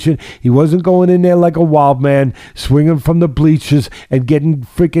being patient. He wasn't going in there like a wild man, swinging from the bleachers and getting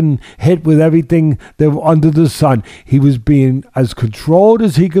freaking hit with everything that under the sun. He was being as controlled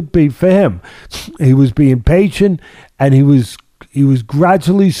as he could be for him. He was being patient, and he was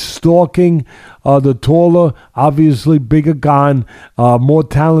gradually stalking the taller, obviously bigger Gane, more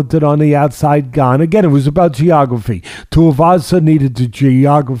talented on the outside Gane. Again, it was about geography. Tuivasa needed the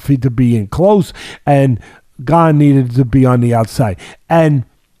geography to be in close, and Gane needed to be on the outside. And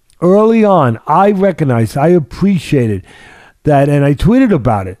early on, I appreciated that, and I tweeted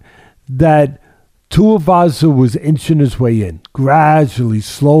about it, that Tuivasa was inching his way in, gradually,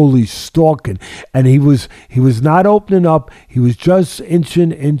 slowly stalking, and he was not opening up. He was just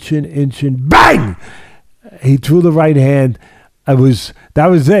inching. Bang! He threw the right hand. That was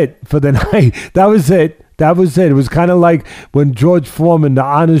it for the night. That was it. It was kind of like when George Foreman, the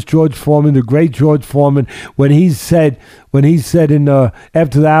honest George Foreman, the great George Foreman, when he said in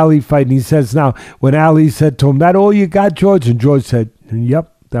after the Ali fight, and he says now, when Ali said to him, "That all you got, George?" And George said, "Yep."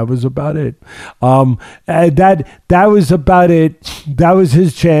 That was about it. That was about it. That was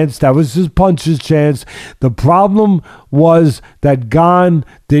his chance. That was his punch's chance. The problem was that Gane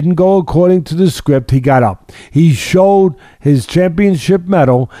didn't go according to the script. He got up. He showed his championship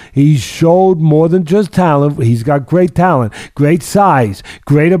medal. He showed more than just talent. He's got great talent, great size,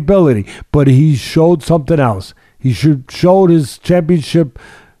 great ability, but he showed something else. He showed his championship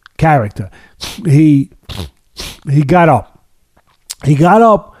character. He got up. He got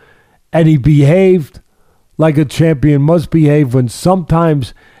up and he behaved like a champion must behave, when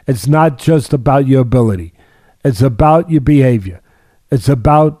sometimes it's not just about your ability. It's about your behavior. It's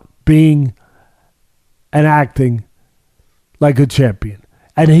about being and acting like a champion.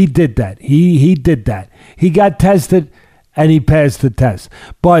 And he did that. He did that. He got tested and he passed the test.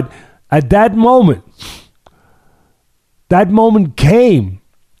 But at that moment came,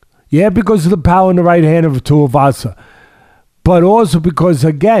 because of the power in the right hand of Tuivasa, but also because,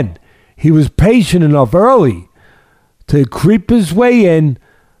 again, he was patient enough early to creep his way in,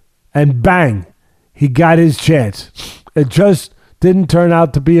 and bang, he got his chance. It just didn't turn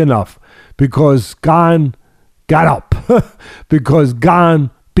out to be enough because Gane got up, because Gane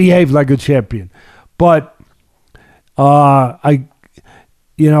behaved like a champion. But a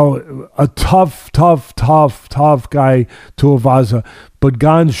tough guy, Tuivasa, but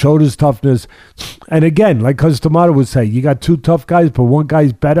Gane showed his toughness. And again, like Customado would say, you got two tough guys, but one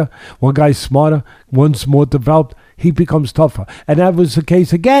guy's better, one guy's smarter, one's more developed. He becomes tougher. And that was the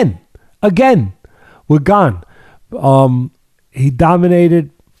case again with Gane. He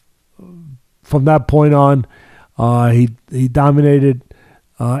dominated from that point on. He dominated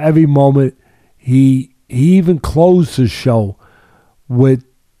every moment. He even closed the show with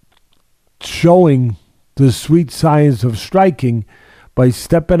showing the sweet science of striking by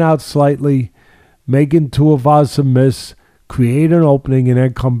stepping out slightly, making Tuivasa miss, create an opening, and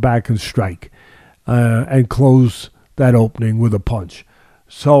then come back and strike and close that opening with a punch.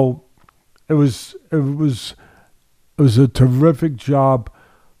 So it was a terrific job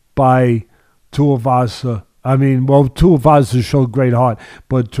by Tuivasa. Tuivasa showed great heart,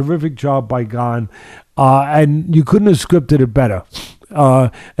 but terrific job by Gane. And you couldn't have scripted it better.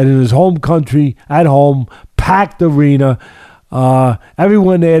 And in his home country, at home, packed arena,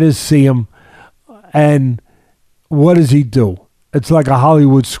 everyone there to see him. And what does he do? It's like a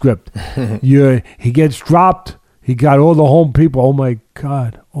Hollywood script. He gets dropped. He got all the home people. Oh my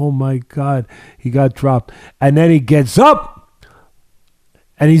God. He got dropped. And then he gets up,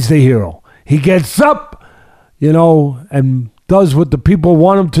 and he's the hero. He gets up, and does what the people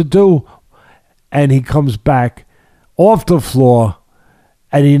want him to do. And he comes back off the floor,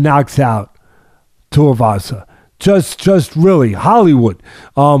 and he knocks out Tuivasa. Just really Hollywood,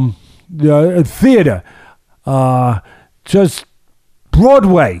 theater, just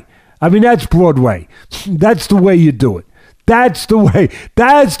Broadway. That's Broadway. That's the way you do it. That's the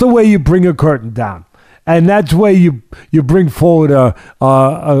way you bring a curtain down, and that's the way you bring forward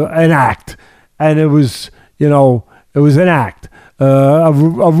an act. And it was an act. A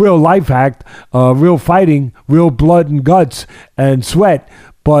real life act, real fighting, real blood and guts and sweat.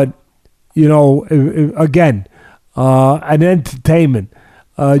 But, again, an entertainment.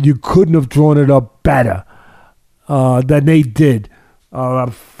 you couldn't have drawn it up better than they did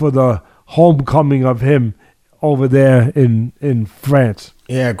for the homecoming of him over there in France.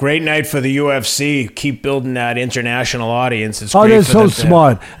 Yeah, great night for the UFC. Keep building that international audience. It's great they're so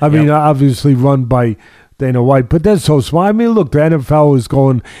smart. I mean, obviously run by Dana White, but they're so smart. I mean, look, the NFL is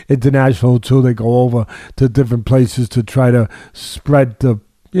going international too. They go over to different places to try to spread the,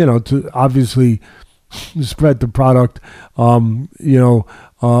 to obviously spread the product, of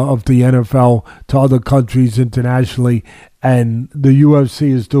the NFL to other countries internationally. And the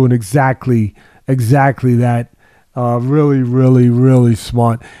UFC is doing exactly that. Really, really, really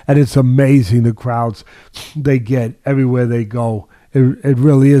smart. And it's amazing the crowds they get everywhere they go. It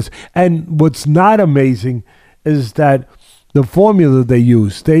really is. And what's not amazing is that the formula they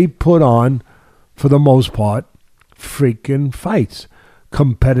use, they put on, for the most part, freaking fights.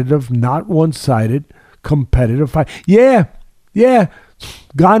 Competitive, not one-sided, competitive fight. Yeah.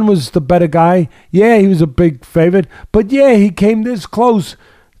 Gane was the better guy. Yeah, he was a big favorite. But yeah, he came this close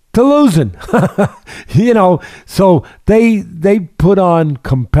to losing. So they put on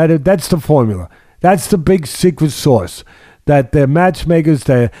competitive. That's the formula. That's the big secret sauce. That their matchmakers,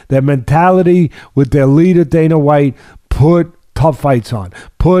 their mentality with their leader, Dana White, put tough fights on.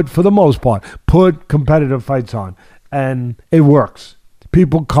 For the most part, put competitive fights on. And it works.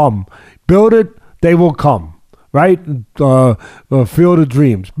 People come. Build it, they will come. Right? Field of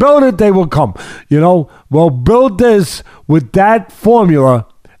Dreams. Build it, they will come. Well, build this with that formula,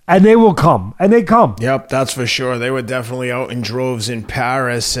 and they will come. And they come. Yep, that's for sure. They were definitely out in droves in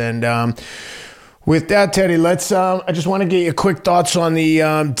Paris. And with that, Teddy, let's. I just want to get your quick thoughts on the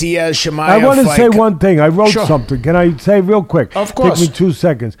Diaz Chimaev fight. I want to say one thing. I wrote something. Can I say real quick? Of course. Take me 2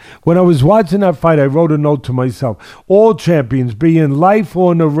 seconds. When I was watching that fight, I wrote a note to myself. All champions, be in life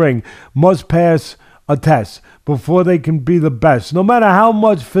or in the ring, must pass a test before they can be the best, no matter how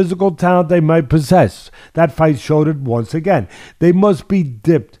much physical talent they might possess. That fight showed it once again. They must be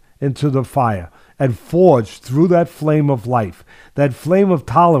dipped into the fire and forged through that flame of life, that flame of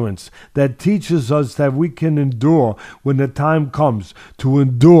tolerance that teaches us that we can endure when the time comes to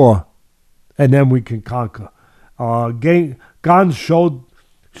endure, and then we can conquer. Gane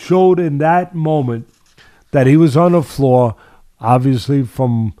showed in that moment that he was on the floor, obviously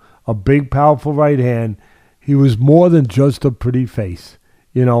from a big, powerful right hand. He was more than just a pretty face.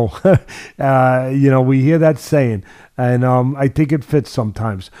 We hear that saying, and I think it fits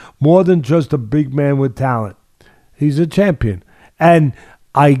sometimes. More than just a big man with talent. He's a champion. And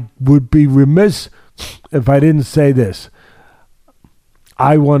I would be remiss if I didn't say this.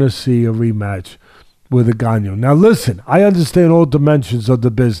 I want to see a rematch with a Gane. Now listen, I understand all dimensions of the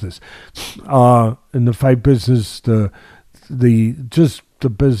business. In the fight business, the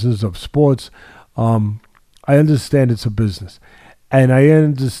business of sports. I understand it's a business. And I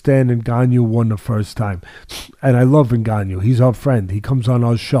understand Ngannou won the first time. And I love Ngannou. He's our friend. He comes on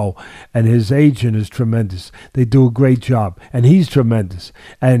our show. And his agent is tremendous. They do a great job. And he's tremendous.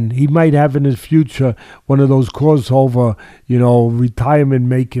 And he might have in his future one of those crossover,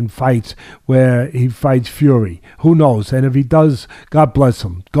 retirement-making fights where he fights Fury. Who knows? And if he does, God bless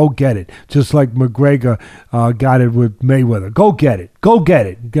him. Go get it. Just like McGregor got it with Mayweather. Go get it. Go get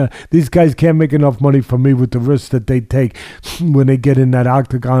it. These guys can't make enough money for me with the risks that they take when they get in that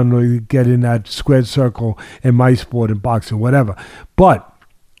octagon or get in that squared circle in my sport, in boxing, whatever. But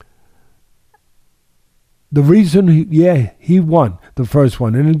the reason, he won the first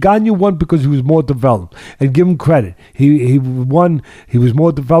one. And Ngannou won because he was more developed. And give him credit. He won, he was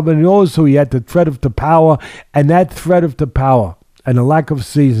more developed. And also he had the threat of the power. And that threat of the power and the lack of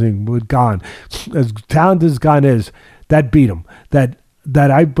seasoning with Gane, as talented as Gane is, that beat him.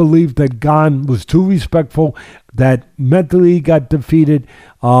 That I believe that Gane was too respectful, that mentally he got defeated.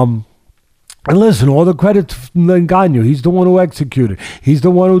 And listen, all the credit to Ngannou. He's the one who executed. He's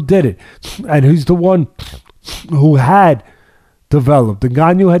the one who did it. And he's the one who had developed.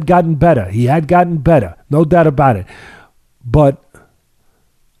 Ngannou had gotten better. He had gotten better. No doubt about it. But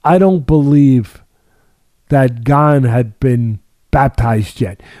I don't believe that Gane had been baptized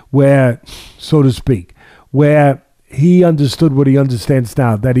yet, where, so to speak, where he understood what he understands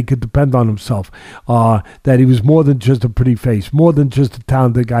now, that he could depend on himself, that he was more than just a pretty face, more than just a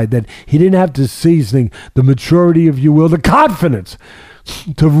talented guy, that he didn't have the seasoning, the maturity, if you will, the confidence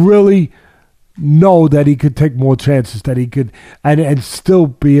to really know that he could take more chances, that he could, and still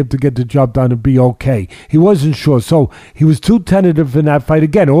be able to get the job done and be okay. He wasn't sure, so he was too tentative in that fight.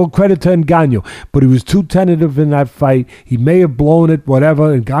 Again, all credit to Ngannou, but he was too tentative in that fight. He may have blown it,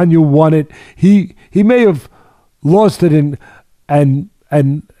 whatever, and Ngannou won it. He may have lost it and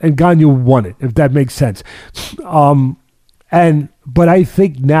Gane won it, if that makes sense. But I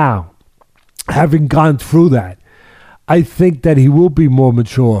think now, having gone through that, I think that he will be more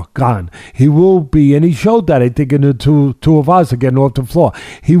mature, Gane. He will be, and he showed that, I think, in the two of us again off the floor.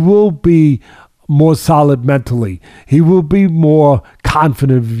 He will be more solid mentally. He will be more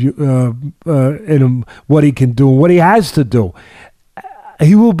confident in him, what he can do, what he has to do.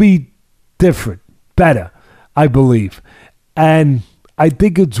 He will be different, better, I believe. And I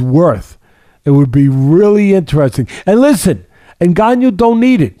think it would be really interesting. And listen, and Gane, you don't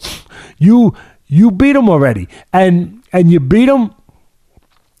need it. You beat him already. And you beat him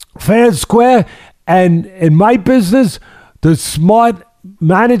fair and square. And in my business, the smart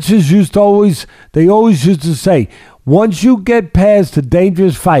managers always used to say, once you get past a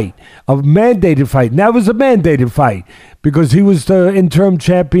dangerous fight, a mandated fight, and that was a mandated fight because he was the interim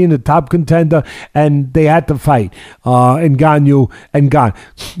champion, the top contender, and they had to fight, and Gane.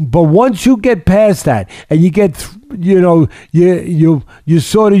 But once you get past that, and you get, you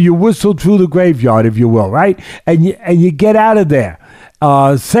sort of, you whistle through the graveyard, if you will, right? And you get out of there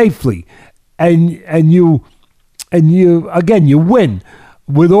safely, and you win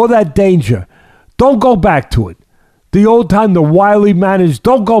with all that danger. Don't go back to it. The old time, the wily managed,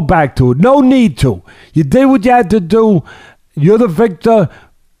 don't go back to it. No need to. You did what you had to do. You're the victor.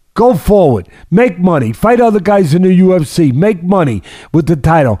 Go forward. Make money. Fight other guys in the UFC. Make money with the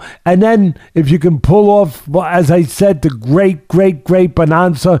title. And then if you can pull off, as I said, the great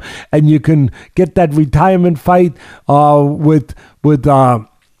bonanza, and you can get that retirement fight with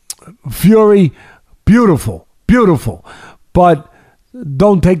Fury, beautiful. But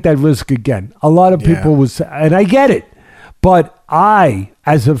don't take that risk again. A lot of people would say, and I get it, but I,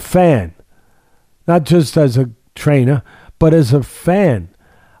 as a fan, not just as a trainer, but as a fan,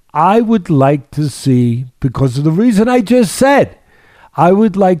 I would like to see, because of the reason I just said, I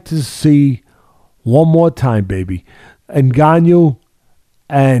would like to see one more time, baby, and Gane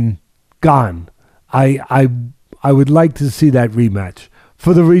and Gane. I would like to see that rematch.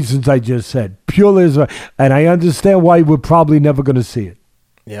 For the reasons I just said. Purely as and I understand why we're probably never going to see it.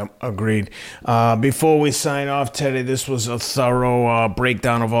 Yeah, agreed. Before we sign off, Teddy, this was a thorough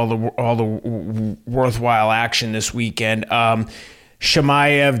breakdown of all the worthwhile action this weekend.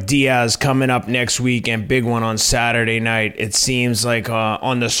 Chimaev, Diaz coming up next week, and big one on Saturday night. It seems like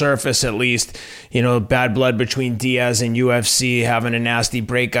on the surface, at least, bad blood between Diaz and UFC, having a nasty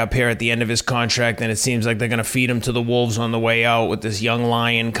breakup here at the end of his contract, and it seems like they're going to feed him to the wolves on the way out with this young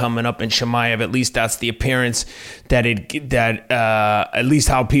lion coming up in Chimaev. At least that's the appearance that at least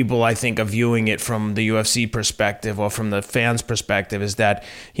how people, I think, are viewing it from the UFC perspective or from the fans' perspective is that,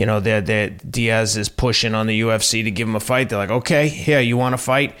 Diaz is pushing on the UFC to give him a fight. They're like, okay, here, you want to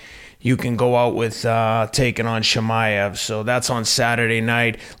fight? You can go out with taking on Chimaev. So that's on Saturday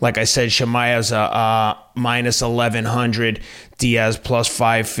night. Like I said, Chimaev's minus 1,100, Diaz plus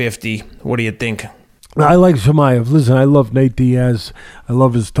 550. What do you think? I like Chimaev. Listen, I love Nate Diaz. I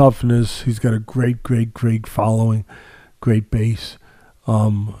love his toughness. He's got a great following, great base.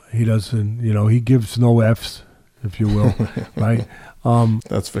 He doesn't, he gives no Fs, if you will, right?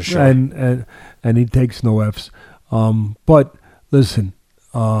 That's for sure. And he takes no Fs. But listen,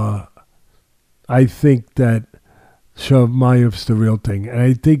 I think that Chimaev's the real thing. And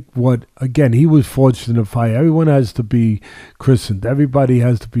I think he was forged in a fire. Everyone has to be christened. Everybody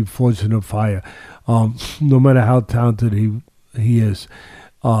has to be forged in a fire. No matter how talented he is.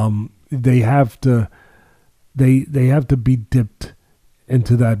 They have to be dipped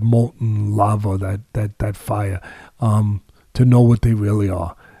into that molten lava, that fire, to know what they really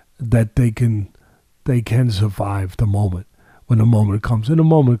are. That they can survive the moment. When the moment comes. And the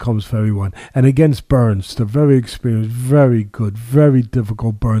moment comes for everyone. And against Burns, the very experienced, very good, very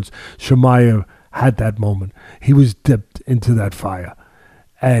difficult Burns, Chimaev had that moment. He was dipped into that fire.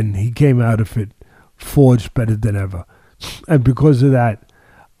 And he came out of it forged better than ever. And because of that,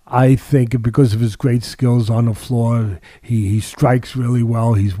 I think because of his great skills on the floor, he strikes really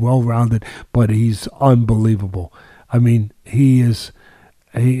well. He's well-rounded, but he's unbelievable. I mean, he is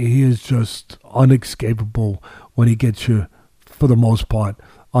just unescapable when he gets you, for the most part,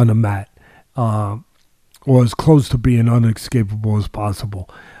 on the mat, or as close to being unescapable as possible.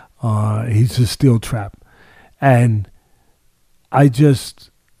 He's a steel trap. And I just,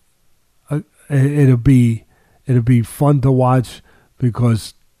 it'll be fun to watch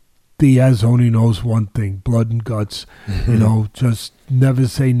because Diaz only knows one thing, blood and guts. Just never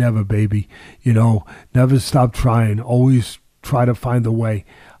say never, baby. Never stop trying. Always try to find a way.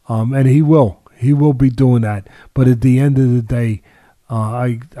 And he will. He will be doing that. But at the end of the day,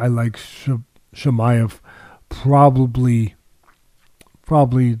 I like Chimaev probably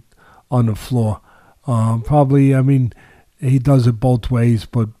on the floor. he does it both ways,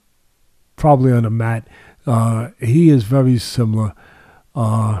 but probably on the mat. He is very similar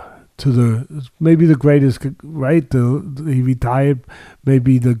to maybe the greatest, right? He retired,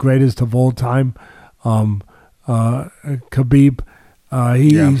 maybe the greatest of all time, Khabib.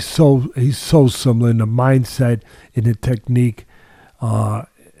 He's so similar in the mindset, in the technique,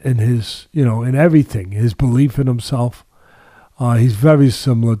 in his, in everything, his belief in himself. He's very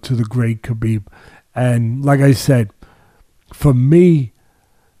similar to the great Khabib. And like I said, for me,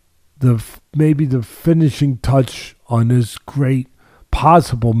 maybe the finishing touch on this great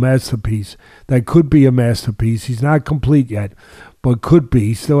possible masterpiece that could be a masterpiece. He's not complete yet, but could be.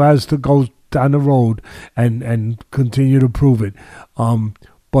 He still has to go down the road and continue to prove it.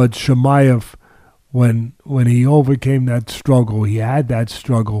 But Chimaev, when he overcame that struggle, he had that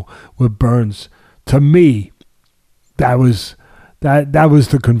struggle with Burns. To me, that was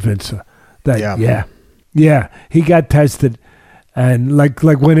the convincer. He got tested. And like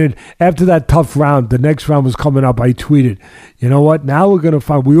when after that tough round, the next round was coming up, I tweeted, you know what? Now we're going to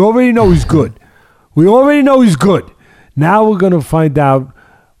find, we already know he's good. Now we're going to find out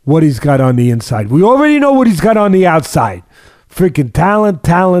what he's got on the inside. We already know what he's got on the outside. Freaking talent.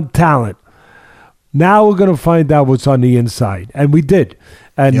 Now we're going to find out what's on the inside. And we did.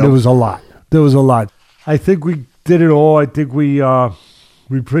 And there was a lot. I think we did it all. I think we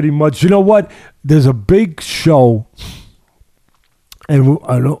pretty much, you know what? There's a big show. And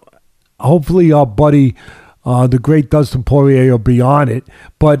hopefully our buddy, the great Dustin Poirier, will be on it.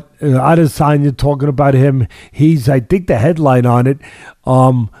 But Adesanya, talking about him, he's, I think, the headline on it.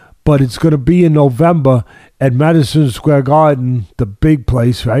 But it's going to be in November at Madison Square Garden, the big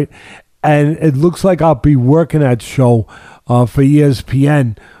place, right? And it looks like I'll be working that show for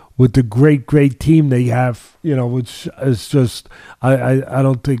ESPN with the great team they have, which is just, I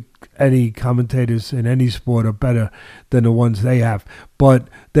don't think any commentators in any sport are better than the ones they have. But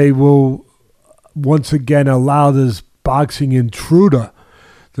they will once again allow this boxing intruder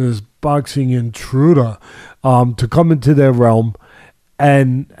to come into their realm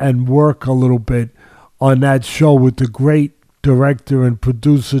and work a little bit on that show with the great director and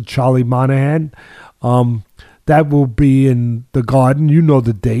producer Charlie Monahan. That will be in the Garden. You know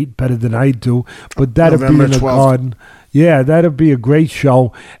the date better than I do, but that'll be in the 12th. Garden. Yeah, that'll be a great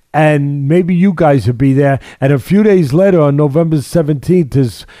show. And maybe you guys will be there. And a few days later, on November 17th,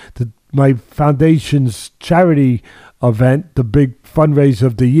 is my foundation's charity event, the big fundraiser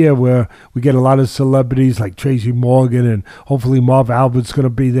of the year, where we get a lot of celebrities like Tracy Morgan, and hopefully Marv Albert's going to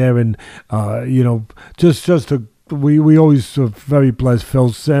be there. And, we always are very blessed.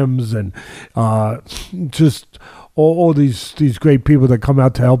 Phil Sims and just all these great people that come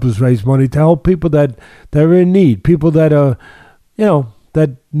out to help us raise money, to help people that are in need, people that are,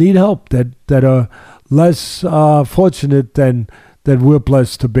 that need help, that are less fortunate than we're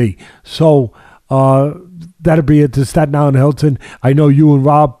blessed to be. So that'll be at the Staten Island Hilton. I know you and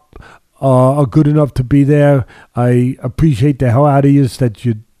Rob are good enough to be there. I appreciate the hell out of you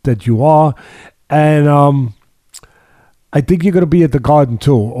that you are. And I think you're going to be at the Garden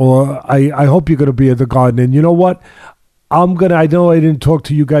too, or I hope you're going to be at the Garden. And you know what? I know I didn't talk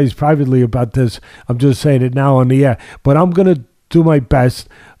to you guys privately about this. I'm just saying it now on the air. But I'm going to do my best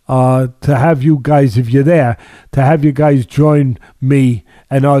to have you guys, if you're there, to have you guys join me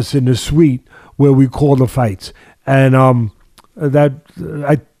and us in the suite where we call the fights. And I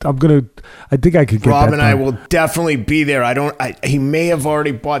think I could get Rob that and done. I will definitely be there. He may have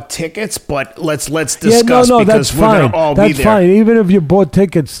already bought tickets, but let's discuss because that's we're fine. going to all be there. That's fine. Even if you bought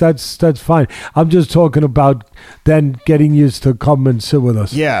tickets, that's fine. I'm just talking about then getting used to come and sit with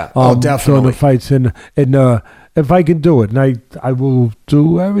us. Yeah, definitely. During the fights, and if I can do it, and I will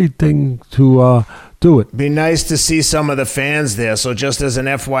do everything to do it. Be nice to see some of the fans there. So just as an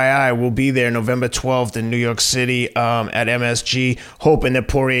FYI, we'll be there November 12th in New York City at MSG, hoping that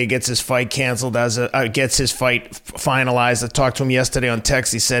Poirier gets his fight canceled, gets his fight finalized. I talked to him yesterday on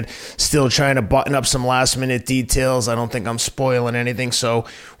text. He said still trying to button up some last-minute details. I don't think I'm spoiling anything. So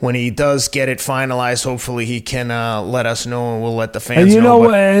when he does get it finalized, hopefully he can let us know, and we'll let the fans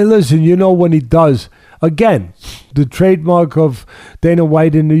know. And listen, when he does, again, the trademark of Dana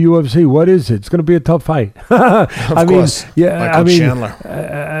White in the UFC, what is it? It's going to be a tough fight. Of course. Chandler.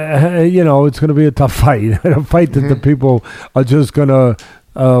 It's going to be a tough fight. A fight that the people are just going to,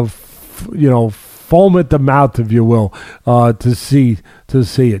 foam at the mouth, if you will, to see to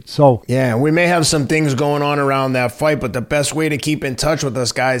see it. So yeah, we may have some things going on around that fight, but the best way to keep in touch with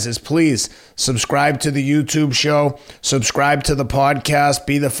us, guys, is please subscribe to the YouTube show, subscribe to the podcast,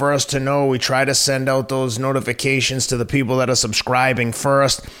 be the first to know. We try to send out those notifications to the people that are subscribing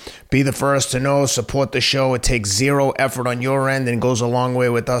first. Be the first to know, support the show. It takes zero effort on your end and goes a long way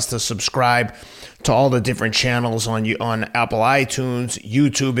with us to subscribe to all the different channels on Apple iTunes,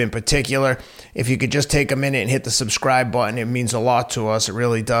 YouTube in particular. If you could just take a minute and hit the subscribe button, it means a lot to us. It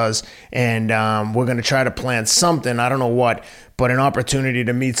really does. And we're going to try to plan something, I don't know what, but an opportunity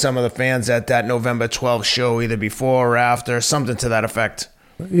to meet some of the fans at that November 12th show, either before or after, something to that effect.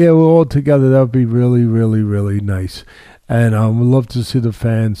 Yeah, we're all together. That would be really, really, really nice. And we'd love to see the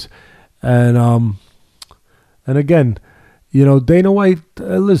fans. And again, you know, Dana White,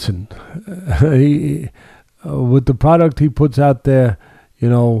 listen, he, with the product he puts out there, you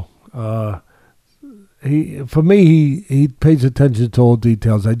know, he pays attention to all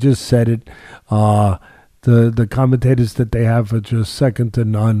details. I just said it. The commentators that they have are just second to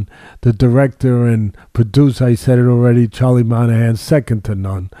none. The director and producer, I said it already, Charlie Monahan, second to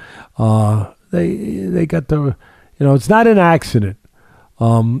none. They got the, you know, it's not an accident.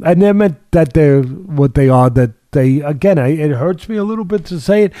 And they're meant that they're what they are, that they, again, it hurts me a little bit to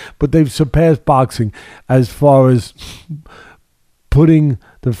say it, but they've surpassed boxing as far as putting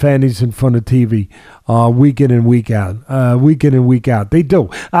the fannies in front of TV week in and week out. They do.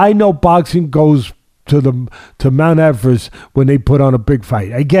 I know boxing goes to Mount Everest when they put on a big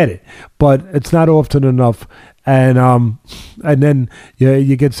fight. I get it, but it's not often enough. And then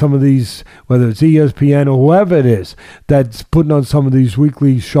you get some of these, whether it's ESPN or whoever it is, that's putting on some of these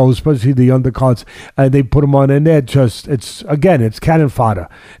weekly shows, especially the undercards, and they put them on, and they're just, it's cannon fodder.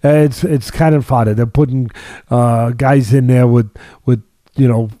 It's cannon fodder. They're putting guys in there with you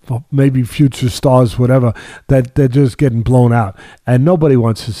know, maybe future stars, whatever, that they're just getting blown out. And nobody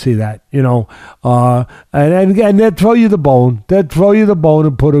wants to see that, you know. And they'll throw you the bone. They'll throw you the bone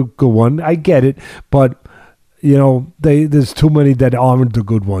and put a good one. I get it. But, you know, there's too many that aren't the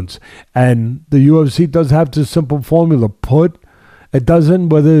good ones. And the UFC does have this simple formula. It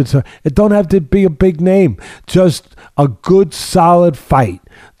doesn't, it don't have to be a big name. Just a good, solid fight.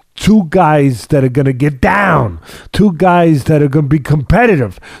 Two guys that are going to get down. Two guys that are going to be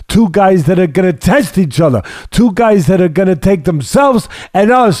competitive. Two guys that are going to test each other. Two guys that are going to take themselves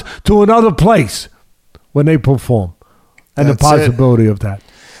and us to another place when they perform. And the possibility of that.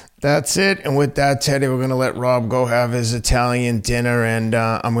 That's it. And with that, Teddy, we're going to let Rob go have his Italian dinner, and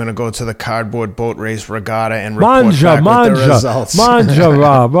I'm going to go to the cardboard boat race regatta and report back with the results.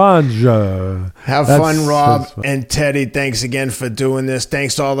 Rob, manja. Have fun, Rob. And Teddy, thanks again for doing this.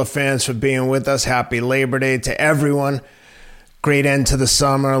 Thanks to all the fans for being with us. Happy Labor Day to everyone. Great end to the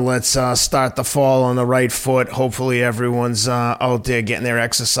summer. Let's start the fall on the right foot. Hopefully everyone's out there getting their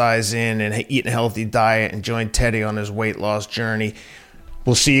exercise in and eating a healthy diet, and join Teddy on his weight loss journey.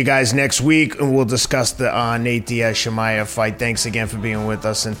 We'll see you guys next week, and we'll discuss the Nate Diaz Chimaev fight. Thanks again for being with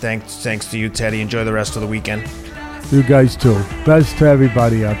us, and thanks to you, Teddy. Enjoy the rest of the weekend. You guys too. Best to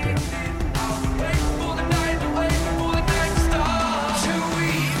everybody out there.